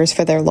the numbers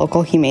for their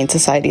local humane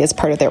society as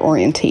part of their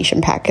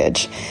orientation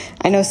package.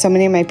 I know so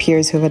many of my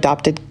peers who have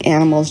adopted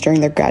animals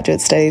during their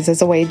graduate studies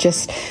as a way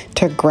just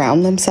to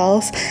ground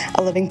themselves,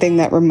 a living thing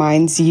that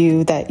reminds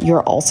you that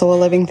you're also a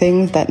living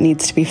thing that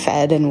needs to be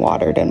fed and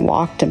watered and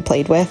walked and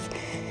played with.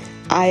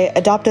 I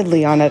adopted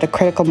Leon at a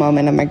critical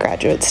moment of my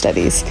graduate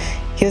studies.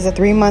 He was a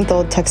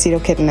 3-month-old tuxedo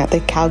kitten at the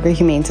Calgary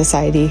Humane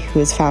Society who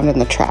was found in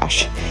the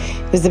trash.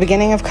 It was the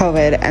beginning of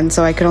COVID, and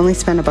so I could only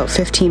spend about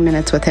 15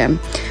 minutes with him.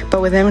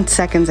 But within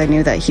seconds, I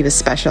knew that he was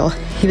special.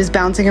 He was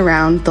bouncing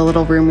around the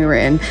little room we were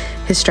in,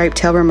 his striped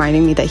tail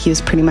reminding me that he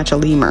was pretty much a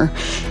lemur.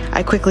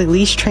 I quickly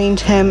leash trained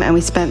him, and we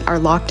spent our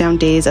lockdown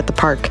days at the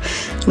park.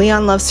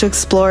 Leon loves to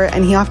explore,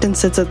 and he often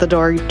sits at the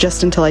door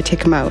just until I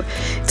take him out.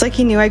 It's like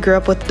he knew I grew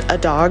up with a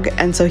dog,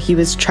 and so he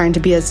was trying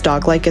to be as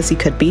dog-like as he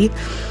could be.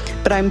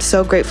 But I'm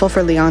so grateful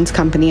for Leon's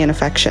company and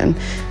affection.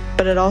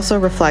 But it also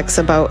reflects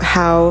about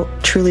how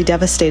truly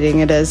devastating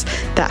it is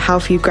that how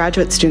few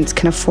graduate students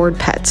can afford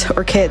pets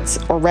or kids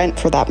or rent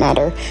for that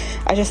matter.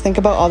 I just think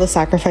about all the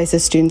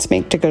sacrifices students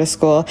make to go to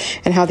school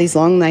and how these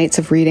long nights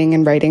of reading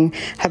and writing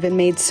have been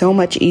made so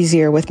much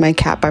easier with my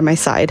cat by my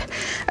side.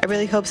 I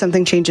really hope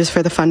something changes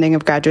for the funding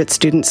of graduate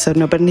students so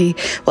nobody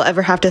will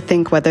ever have to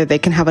think whether they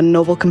can have a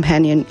noble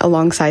companion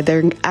alongside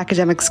their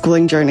academic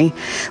schooling journey.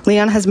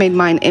 Leon has made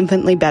mine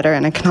infinitely better,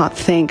 and I cannot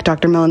thank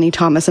Dr. Melanie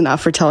Thomas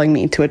enough for telling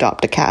me to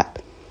adopt a cat.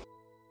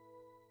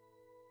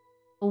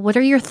 What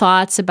are your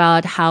thoughts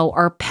about how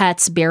our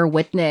pets bear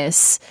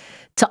witness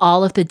to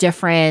all of the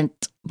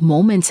different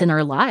moments in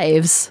our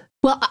lives?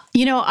 Well,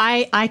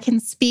 I can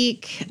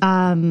speak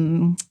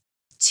to,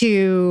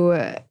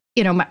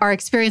 our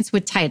experience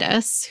with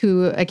Titus,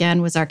 who,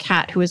 again, was our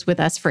cat who was with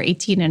us for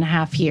 18 and a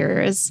half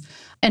years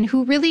and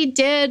who really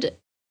did,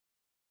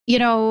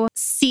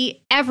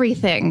 see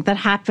everything that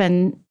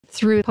happened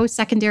through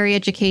post-secondary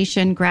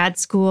education, grad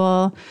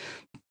school.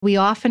 We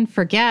often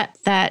forget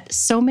that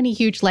so many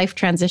huge life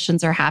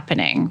transitions are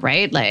happening,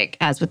 right? Like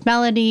as with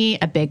Melanie,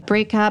 a big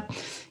breakup.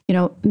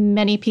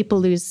 Many people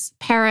lose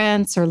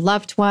parents or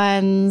loved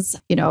ones.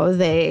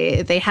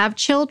 They have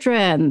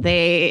children.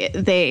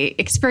 They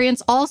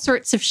experience all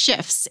sorts of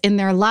shifts in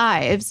their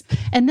lives.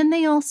 And then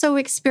they also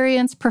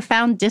experience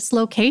profound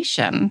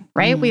dislocation,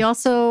 right? We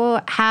also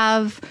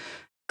have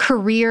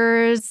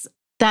careers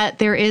that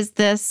there is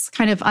this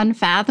kind of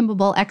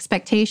unfathomable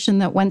expectation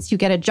that once you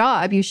get a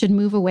job, you should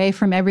move away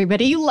from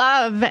everybody you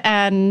love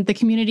and the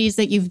communities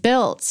that you've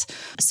built.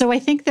 So I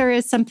think there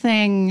is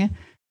something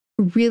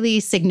really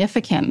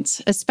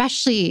significant,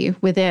 especially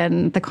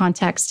within the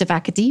context of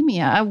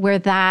academia, where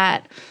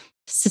that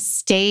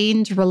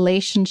sustained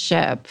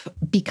relationship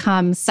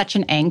becomes such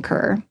an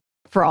anchor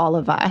for all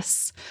of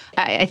us.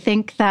 I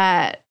think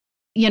that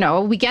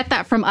we get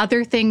that from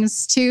other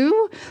things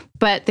too,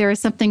 but there is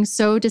something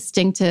so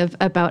distinctive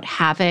about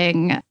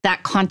having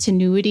that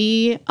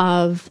continuity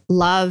of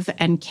love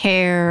and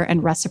care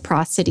and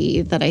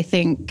reciprocity that I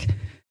think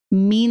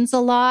means a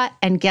lot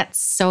and gets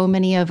so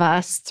many of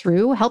us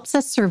through, helps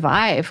us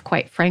survive,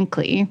 quite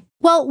frankly.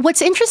 Well,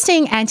 what's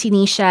interesting, Auntie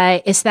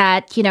Nisha, is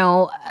that,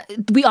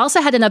 we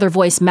also had another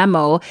voice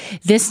memo,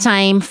 this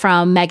time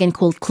from Megan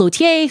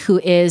Cloutier, who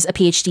is a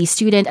PhD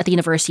student at the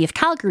University of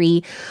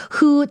Calgary,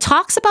 who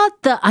talks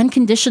about the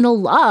unconditional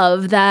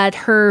love that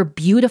her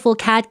beautiful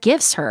cat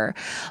gives her.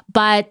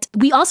 But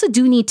we also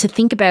do need to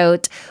think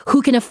about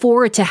who can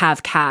afford to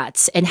have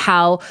cats and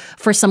how,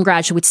 for some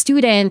graduate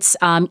students,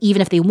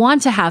 even if they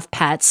want to have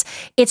pets,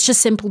 it's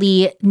just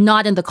simply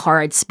not in the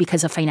cards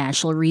because of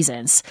financial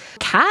reasons.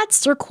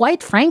 Cats are quite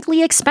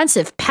frankly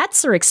expensive.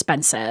 Pets are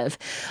expensive.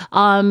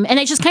 And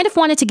I just kind of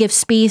wanted to give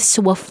space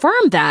to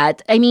affirm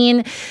that. I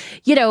mean,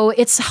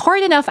 it's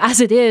hard enough as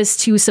it is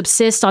to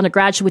subsist on a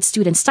graduate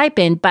student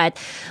stipend, but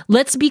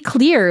let's be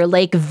clear,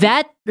 like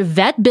vet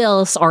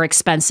bills are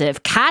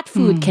expensive. Cat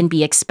food can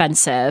be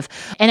expensive.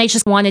 And I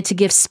just wanted to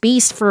give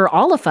space for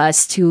all of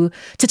us to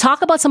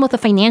talk about some of the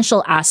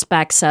financial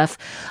aspects of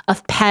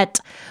pet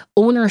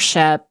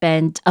ownership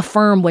and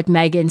affirm what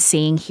Megan's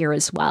saying here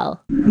as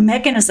well.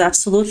 Megan is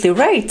absolutely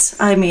right.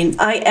 I mean,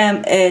 I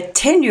am a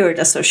tenured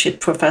associate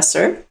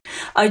professor.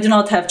 I do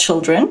not have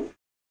children.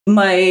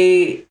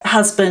 My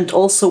husband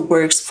also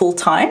works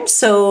full-time,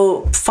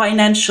 so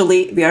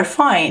financially we are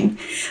fine.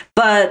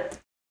 But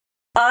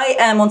I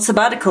am on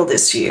sabbatical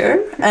this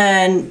year,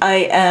 and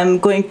I am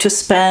going to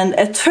spend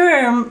a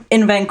term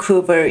in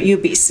Vancouver,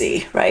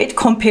 UBC, right?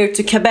 Compared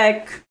to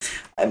Quebec,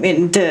 I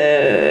mean,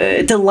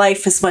 the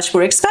life is much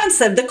more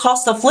expensive. The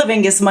cost of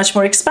living is much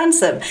more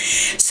expensive.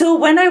 So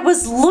when I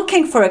was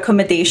looking for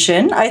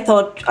accommodation, I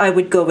thought I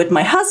would go with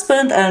my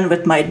husband and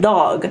with my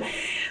dog.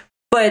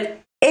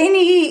 But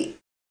any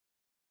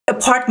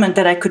apartment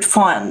that I could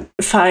find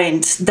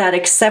that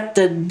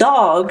accepted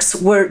dogs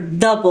were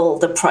double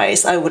the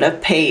price I would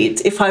have paid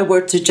if I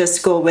were to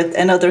just go with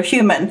another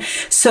human.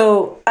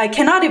 So I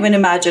cannot even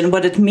imagine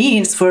what it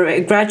means for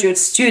a graduate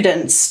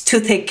student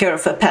to take care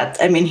of a pet.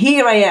 I mean,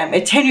 here I am,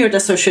 a tenured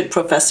associate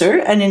professor,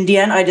 and in the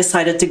end, I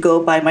decided to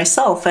go by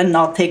myself and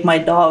not take my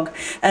dog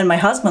and my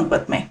husband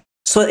with me.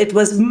 So it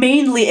was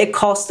mainly a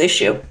cost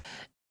issue.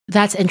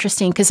 That's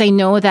interesting because I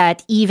know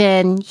that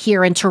even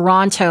here in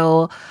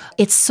Toronto,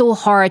 it's so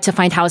hard to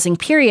find housing,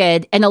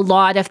 period. And a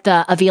lot of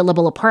the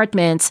available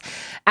apartments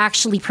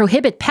actually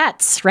prohibit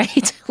pets,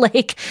 right?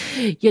 Like,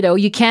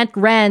 you can't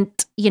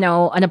rent,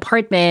 an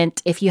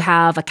apartment if you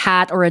have a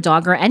cat or a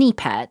dog or any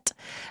pet.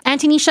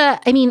 Auntie Nisha,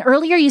 I mean,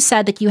 earlier you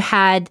said that you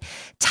had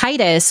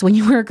Titus when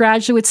you were a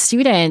graduate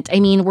student. I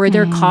mean, were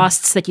there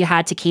costs that you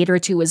had to cater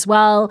to as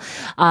well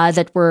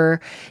that were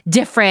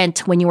different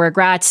when you were a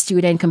grad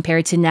student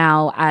compared to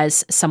now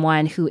as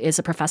someone who is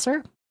a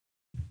professor?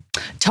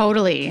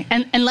 Totally.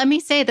 And let me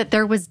say that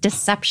there was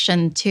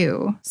deception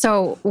too.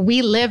 So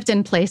we lived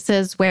in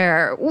places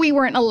where we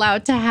weren't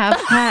allowed to have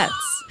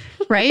pets,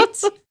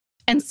 right?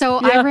 And so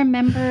I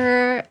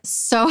remember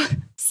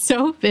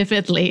so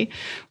vividly,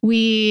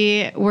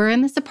 we were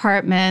in this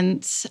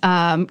apartment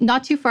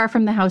not too far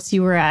from the house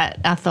you were at,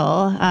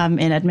 Ethel,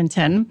 in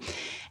Edmonton,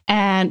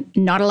 and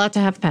not allowed to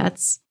have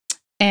pets.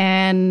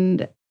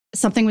 And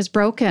something was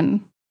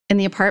broken in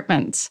the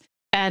apartment.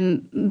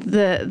 And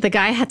the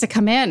guy had to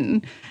come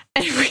in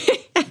and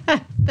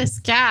this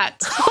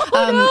cat.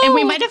 And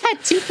we might have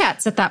had two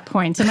cats at that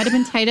point. It might have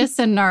been Titus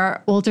and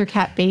our older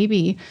cat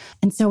baby.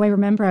 And so I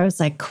remember I was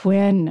like,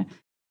 Quinn,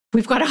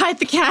 we've got to hide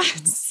the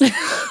cats.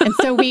 And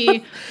so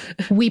we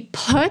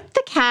put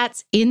the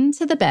cats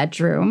into the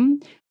bedroom.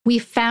 We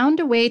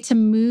found a way to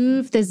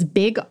move this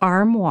big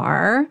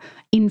armoire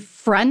in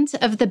front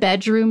of the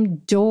bedroom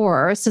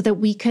door so that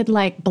we could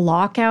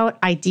block out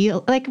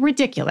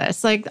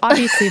ridiculous.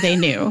 Obviously they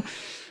knew,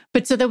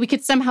 but so that we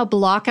could somehow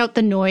block out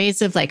the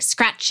noise of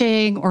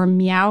scratching or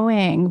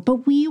meowing.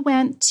 But we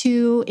went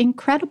to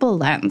incredible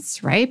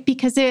lengths, right?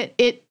 Because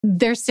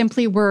there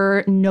simply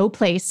were no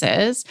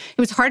places.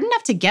 It was hard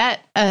enough to get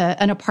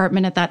an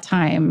apartment at that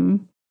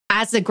time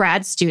as a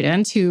grad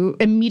student who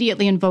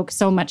immediately invoked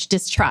so much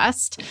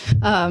distrust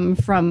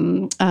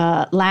from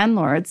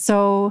landlords.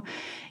 So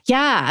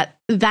yeah,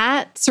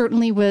 that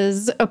certainly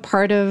was a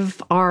part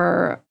of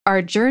our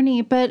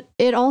journey, but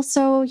it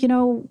also,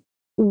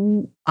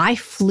 I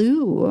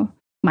flew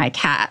my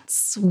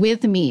cats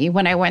with me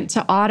when I went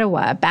to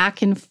Ottawa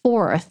back and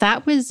forth.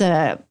 That was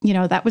a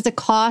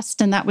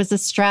cost and that was a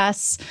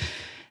stress.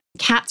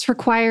 Cats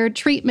required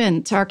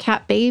treatment. Our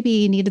cat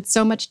baby needed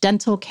so much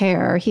dental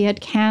care. He had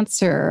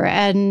cancer.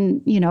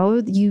 And,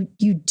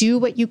 you do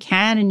what you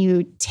can and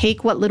you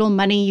take what little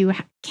money you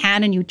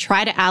can and you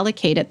try to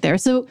allocate it there.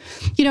 So,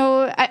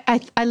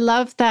 I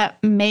love that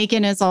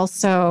Megan is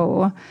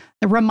also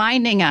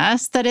reminding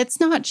us that it's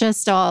not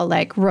just all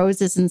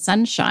roses and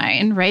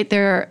sunshine, right?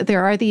 There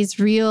are these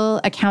real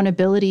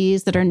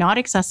accountabilities that are not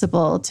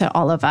accessible to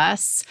all of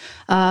us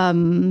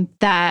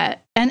that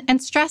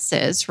and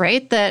stresses,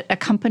 right? That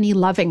accompany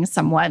loving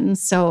someone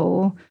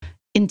so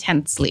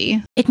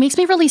intensely. It makes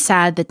me really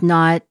sad that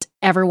not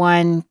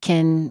everyone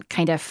can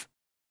kind of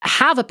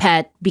have a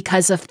pet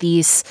because of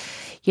these,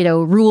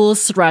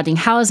 rules surrounding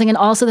housing and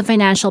also the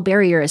financial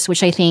barriers,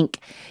 which I think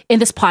in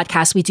this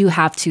podcast, we do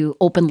have to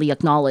openly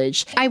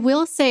acknowledge. I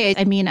will say,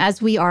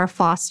 as we are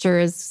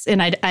fosters, and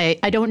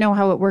I don't know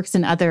how it works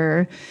in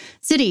other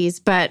cities,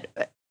 but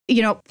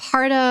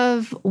part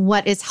of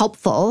what is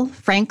helpful,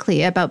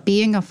 frankly, about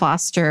being a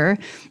foster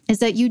is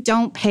that you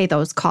don't pay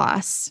those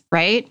costs,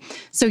 right?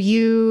 So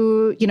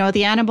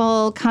the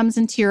animal comes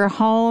into your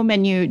home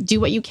and you do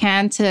what you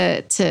can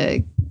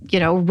to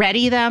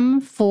ready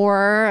them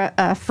for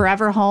a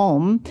forever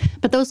home,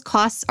 but those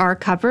costs are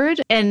covered.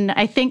 And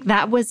I think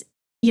that was,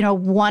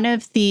 one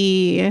of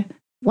the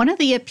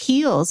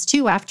appeals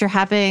too, after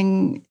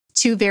having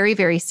two very,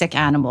 very sick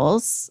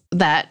animals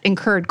that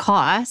incurred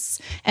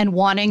costs and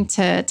wanting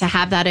to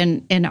have that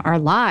in our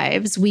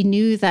lives. We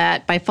knew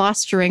that by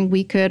fostering,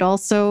 we could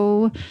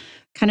also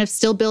kind of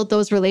still build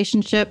those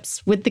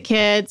relationships with the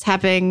kids,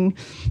 having,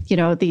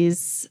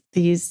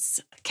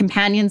 these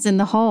companions in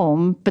the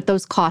home, but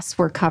those costs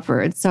were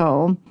covered.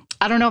 So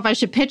I don't know if I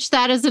should pitch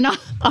that as an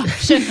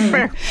option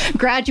for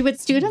graduate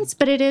students,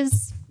 but it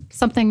is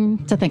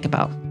something to think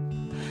about.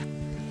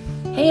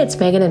 Hey, it's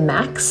Megan and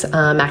Max.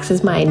 Max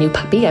is my new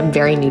puppy. I'm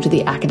very new to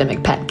the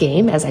academic pet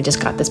game as I just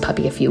got this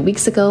puppy a few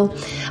weeks ago.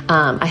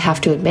 I have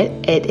to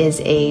admit, it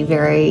is a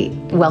very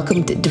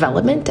welcomed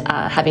development.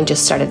 Having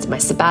just started my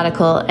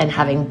sabbatical and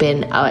having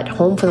been at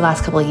home for the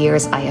last couple of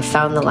years, I have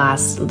found the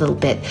last a little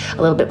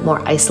bit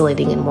more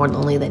isolating and more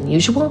lonely than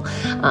usual.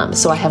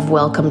 So I have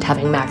welcomed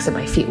having Max at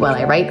my feet while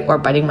I write, or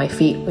biting my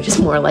feet, which is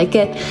more like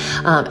it,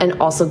 and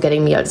also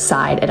getting me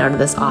outside and out of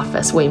this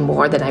office way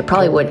more than I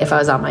probably would if I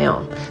was on my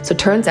own. So it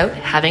turns out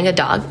having a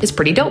dog is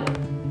pretty dope.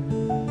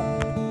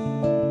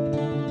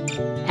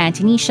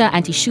 Auntie Nisha,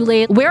 Auntie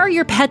Shule. Where are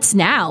your pets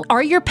now?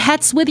 Are your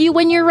pets with you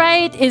when you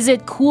write? Is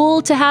it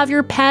cool to have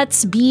your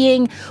pets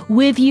being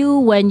with you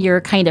when you're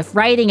kind of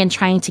writing and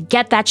trying to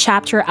get that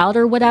chapter out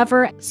or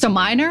whatever? So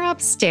mine are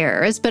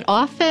upstairs, but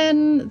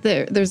often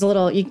there's a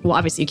little, well,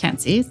 obviously you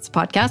can't see, it's a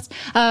podcast,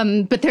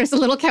 but there's a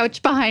little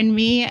couch behind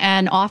me,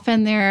 and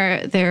often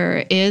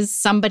there is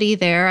somebody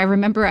there. I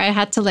remember I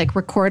had to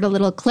record a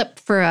little clip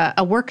for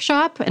a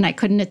workshop, and I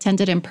couldn't attend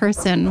it in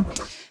person.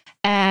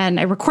 And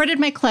I recorded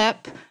my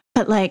clip,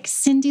 but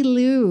Cindy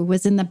Lou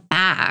was in the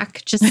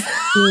back, just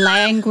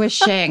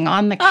languishing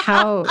on the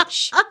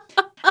couch.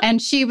 And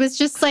she was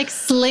just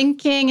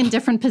slinking in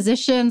different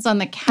positions on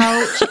the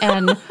couch.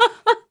 And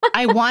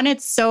I wanted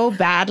so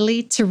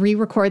badly to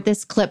re-record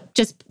this clip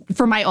just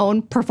for my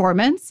own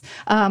performance.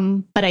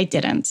 But I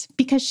didn't,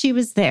 because she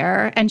was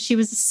there and she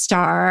was a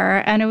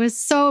star, and it was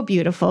so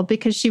beautiful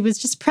because she was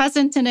just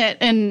present in it.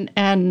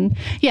 And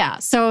yeah,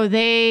 so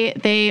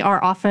they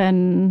are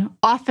often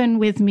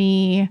with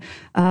me,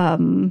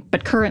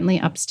 but currently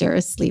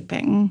upstairs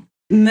sleeping.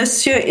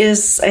 Monsieur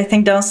is, I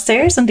think,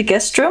 downstairs in the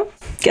guest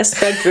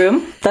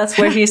bedroom. That's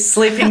where he's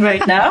sleeping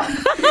right now.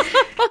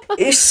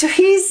 So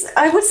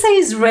I would say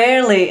he's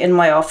rarely in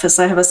my office.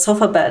 I have a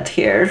sofa bed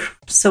here.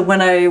 So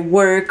when I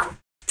work,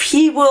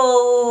 he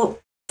will,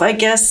 I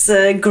guess,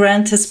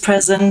 grant his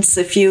presence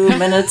a few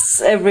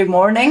minutes every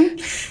morning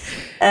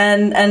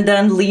and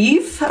then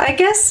leave, I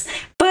guess.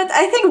 But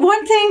I think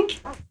one thing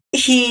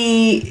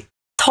he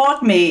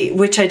taught me,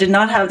 which I did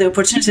not have the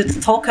opportunity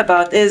to talk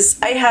about, is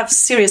I have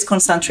serious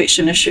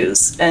concentration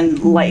issues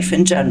in life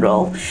in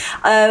general.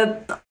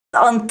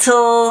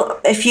 Until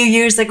a few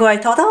years ago, I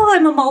thought,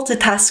 I'm a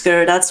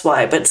multitasker, that's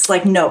why. But it's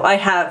no, I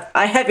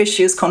have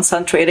issues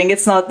concentrating.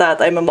 It's not that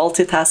I'm a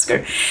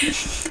multitasker.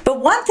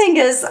 But one thing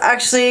is,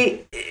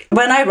 actually,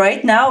 when I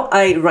write now,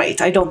 I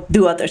write. I don't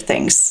do other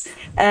things.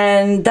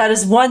 And that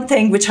is one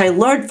thing which I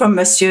learned from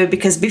Monsieur,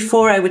 because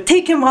before I would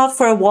take him out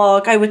for a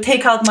walk, I would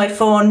take out my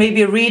phone,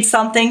 maybe read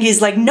something. He's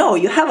like, no,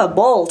 you have a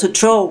ball to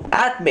throw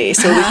at me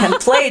so we can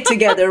play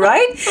together,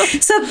 right?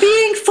 So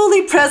being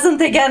fully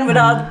present again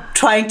without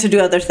trying to do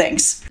other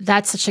things.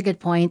 That's such a good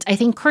point. I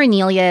think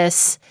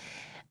Cornelius,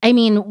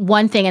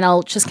 one thing, and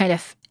I'll just kind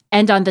of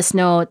end on this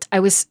note,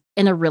 I was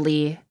in a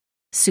really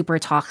super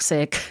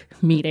toxic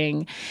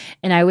meeting,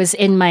 and I was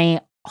in my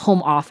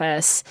home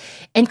office,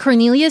 and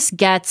Cornelius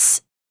I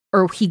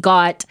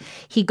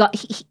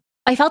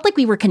felt like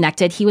we were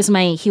connected. He was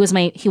my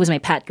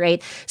pet,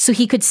 right? So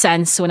he could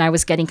sense when I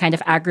was getting kind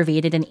of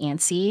aggravated and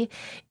antsy.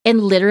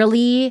 And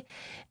literally,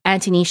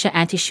 Auntie Nisha,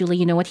 Auntie Shula,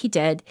 you know what he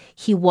did?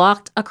 He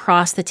walked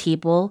across the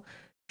table,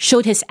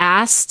 showed his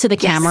ass to the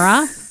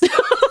camera.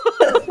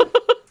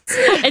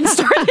 And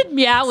started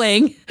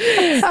meowing.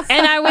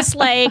 And I was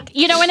like,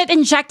 and it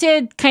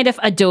injected kind of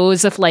a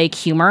dose of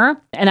humor.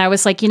 And I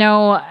was like,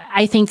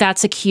 I think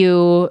that's a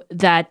cue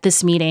that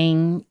this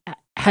meeting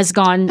has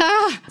gone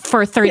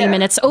for 30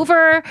 minutes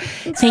over.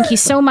 Thank you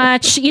so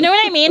much. You know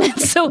what I mean?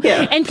 So,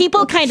 and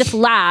people kind of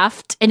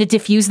laughed, and it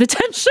diffused the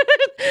tension.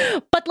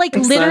 But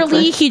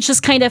literally, he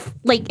just kind of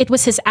it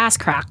was his ass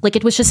crack.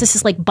 It was just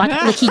his butt.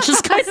 He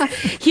just kind of,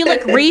 he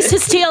raised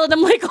his tail, and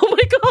I'm like, oh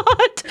my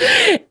God.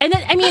 And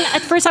then,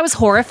 at first I was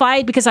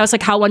horrified because I was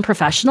like, how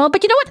unprofessional.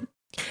 But you know what?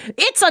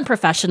 It's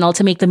unprofessional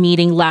to make the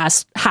meeting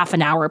last half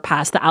an hour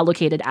past the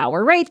allocated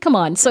hour, right? Come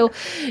on. So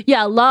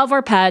yeah, love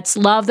our pets,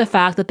 love the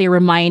fact that they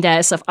remind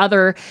us of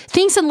other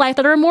things in life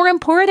that are more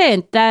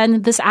important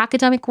than this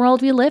academic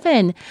world we live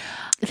in.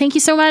 Thank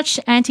you so much,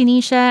 Auntie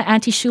Nisha,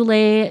 Auntie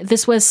Shule.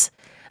 This was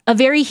a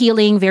very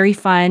healing, very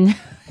fun,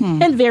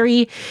 and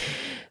very,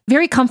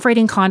 very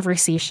comforting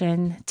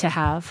conversation to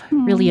have.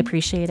 Really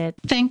appreciate it.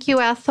 Thank you,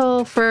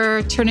 Ethel,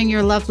 for turning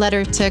your love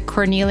letter to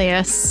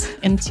Cornelius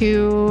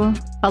into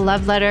a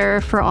love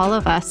letter for all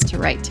of us to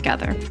write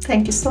together.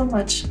 Thank you so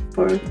much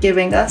for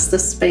giving us the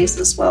space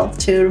as well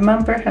to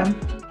remember him.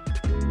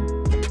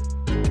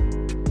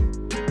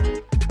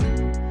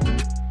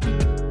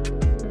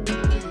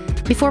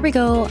 Before we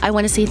go, I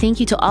want to say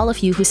thank you to all of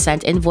you who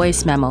sent in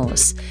voice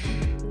memos.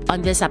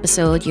 On this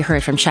episode, you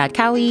heard from Chad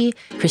Cowie,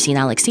 Christine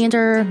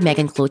Alexander,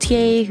 Megan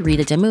Cloutier,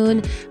 Rita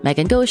DeMoon,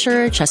 Megan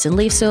Gosher, Justin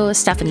Leifso,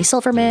 Stephanie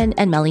Silverman,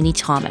 and Melanie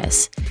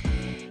Thomas.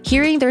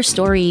 Hearing their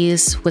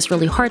stories was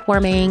really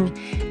heartwarming,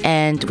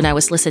 and when I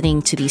was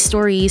listening to these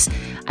stories,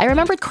 I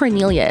remembered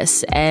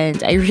Cornelius,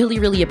 and I really,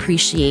 really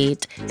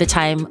appreciate the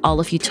time all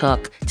of you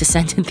took to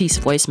send in these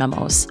voice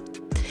memos.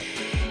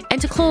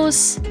 And to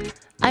close,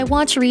 I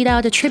want to read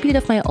out a tribute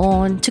of my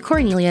own to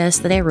Cornelius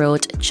that I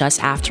wrote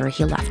just after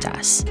he left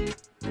us.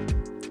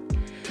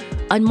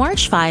 On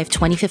March 5,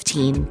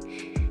 2015,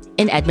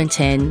 in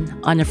Edmonton,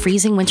 on a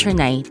freezing winter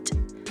night,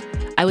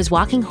 I was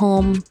walking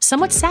home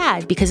somewhat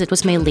sad because it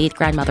was my late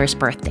grandmother's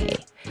birthday.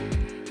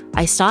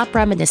 I stopped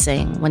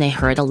reminiscing when I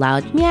heard a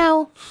loud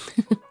meow.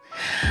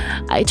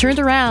 I turned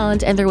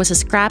around and there was a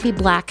scrappy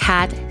black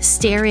cat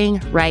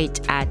staring right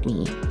at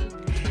me.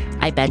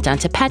 I bent down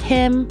to pet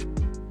him,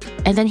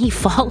 and then he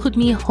followed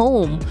me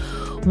home,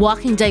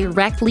 walking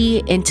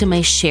directly into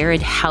my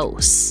shared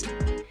house.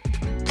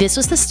 This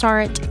was the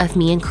start of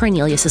me and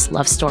Cornelius's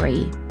love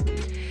story.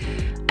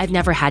 I've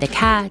never had a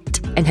cat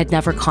and had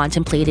never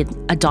contemplated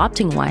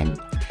adopting one,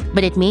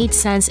 but it made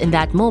sense in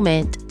that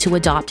moment to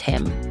adopt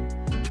him.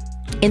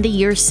 In the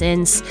years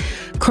since,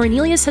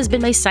 Cornelius has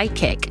been my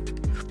sidekick.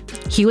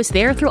 He was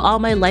there through all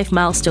my life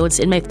milestones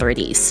in my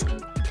 30s.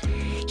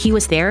 He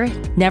was there,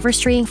 never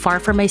straying far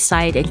from my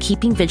side and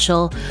keeping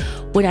vigil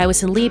when I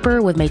was in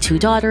labor with my 2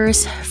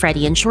 daughters,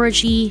 Freddie and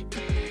Georgie.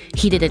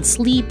 He didn't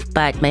sleep,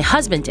 but my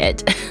husband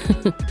did.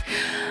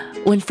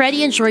 When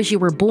Freddie and Georgie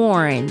were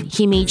born,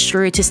 he made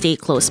sure to stay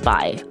close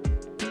by.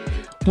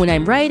 When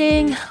I'm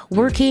writing,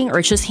 working,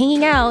 or just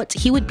hanging out,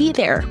 he would be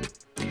there.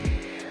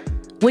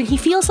 When he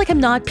feels like I'm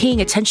not paying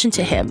attention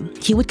to him,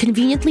 he would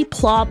conveniently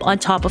plop on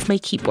top of my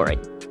keyboard.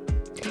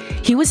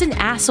 He was an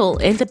asshole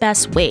in the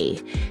best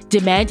way,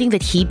 demanding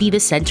that he be the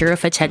center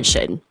of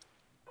attention.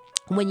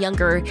 When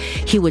younger,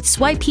 he would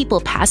swipe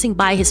people passing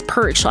by his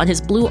perch on his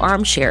blue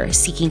armchair,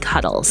 seeking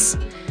cuddles.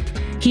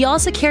 He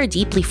also cared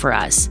deeply for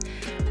us.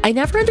 I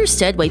never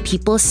understood why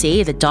people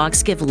say that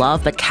dogs give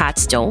love but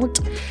cats don't.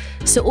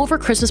 So over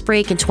Christmas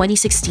break in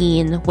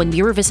 2016, when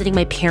we were visiting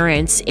my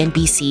parents in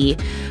BC,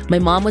 my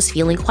mom was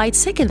feeling quite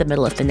sick in the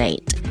middle of the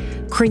night.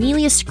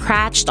 Cornelius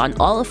scratched on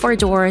all of our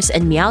doors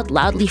and meowed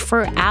loudly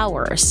for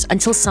hours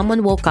until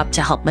someone woke up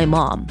to help my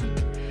mom.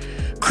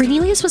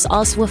 Cornelius was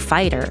also a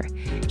fighter.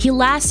 He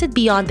lasted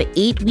beyond the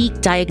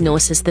 8-week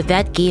diagnosis the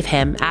vet gave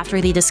him after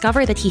they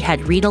discovered that he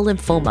had renal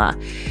lymphoma,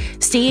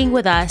 staying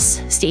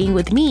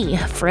with me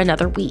for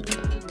another week.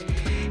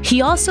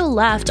 He also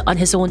left on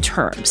his own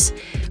terms,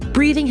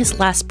 breathing his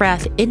last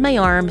breath in my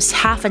arms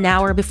half an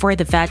hour before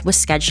the vet was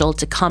scheduled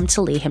to come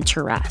to lay him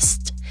to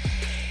rest.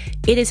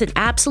 It is an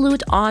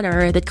absolute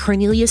honor that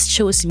Cornelius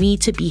chose me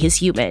to be his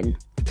human.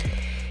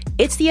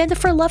 It's the end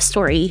of our love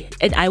story,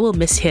 and I will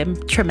miss him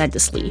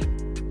tremendously.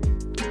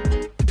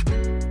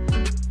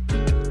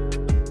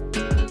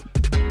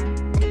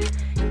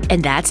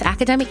 And that's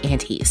Academic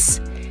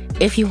Aunties.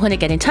 If you want to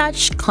get in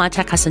touch,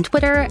 contact us on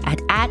Twitter at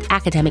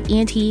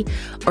 @academicauntie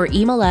or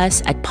email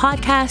us at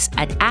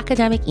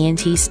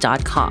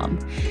podcast@academicaunties.com.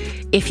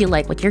 If you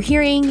like what you're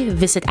hearing,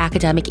 visit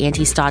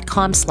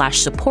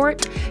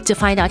academicaunties.com/support to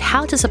find out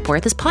how to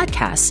support this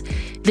podcast.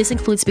 This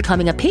includes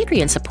becoming a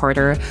Patreon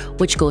supporter,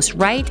 which goes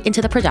right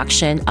into the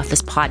production of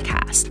this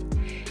podcast.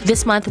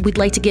 This month, we'd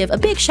like to give a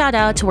big shout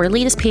out to our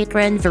latest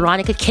patron,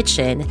 Veronica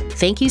Kitchen.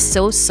 Thank you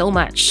so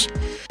much.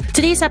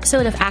 Today's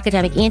episode of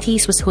Academic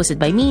Aunties was hosted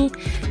by me,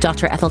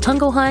 Dr. Ethel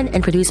Tunggohan,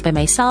 and produced by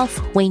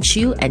myself, Wayne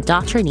Chu, and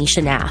Dr.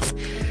 Nisha Nath.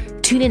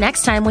 Tune in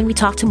next time when we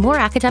talk to more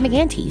Academic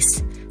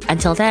Aunties.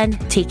 Until then,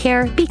 take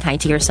care, be kind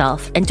to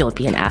yourself, and don't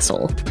be an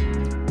asshole.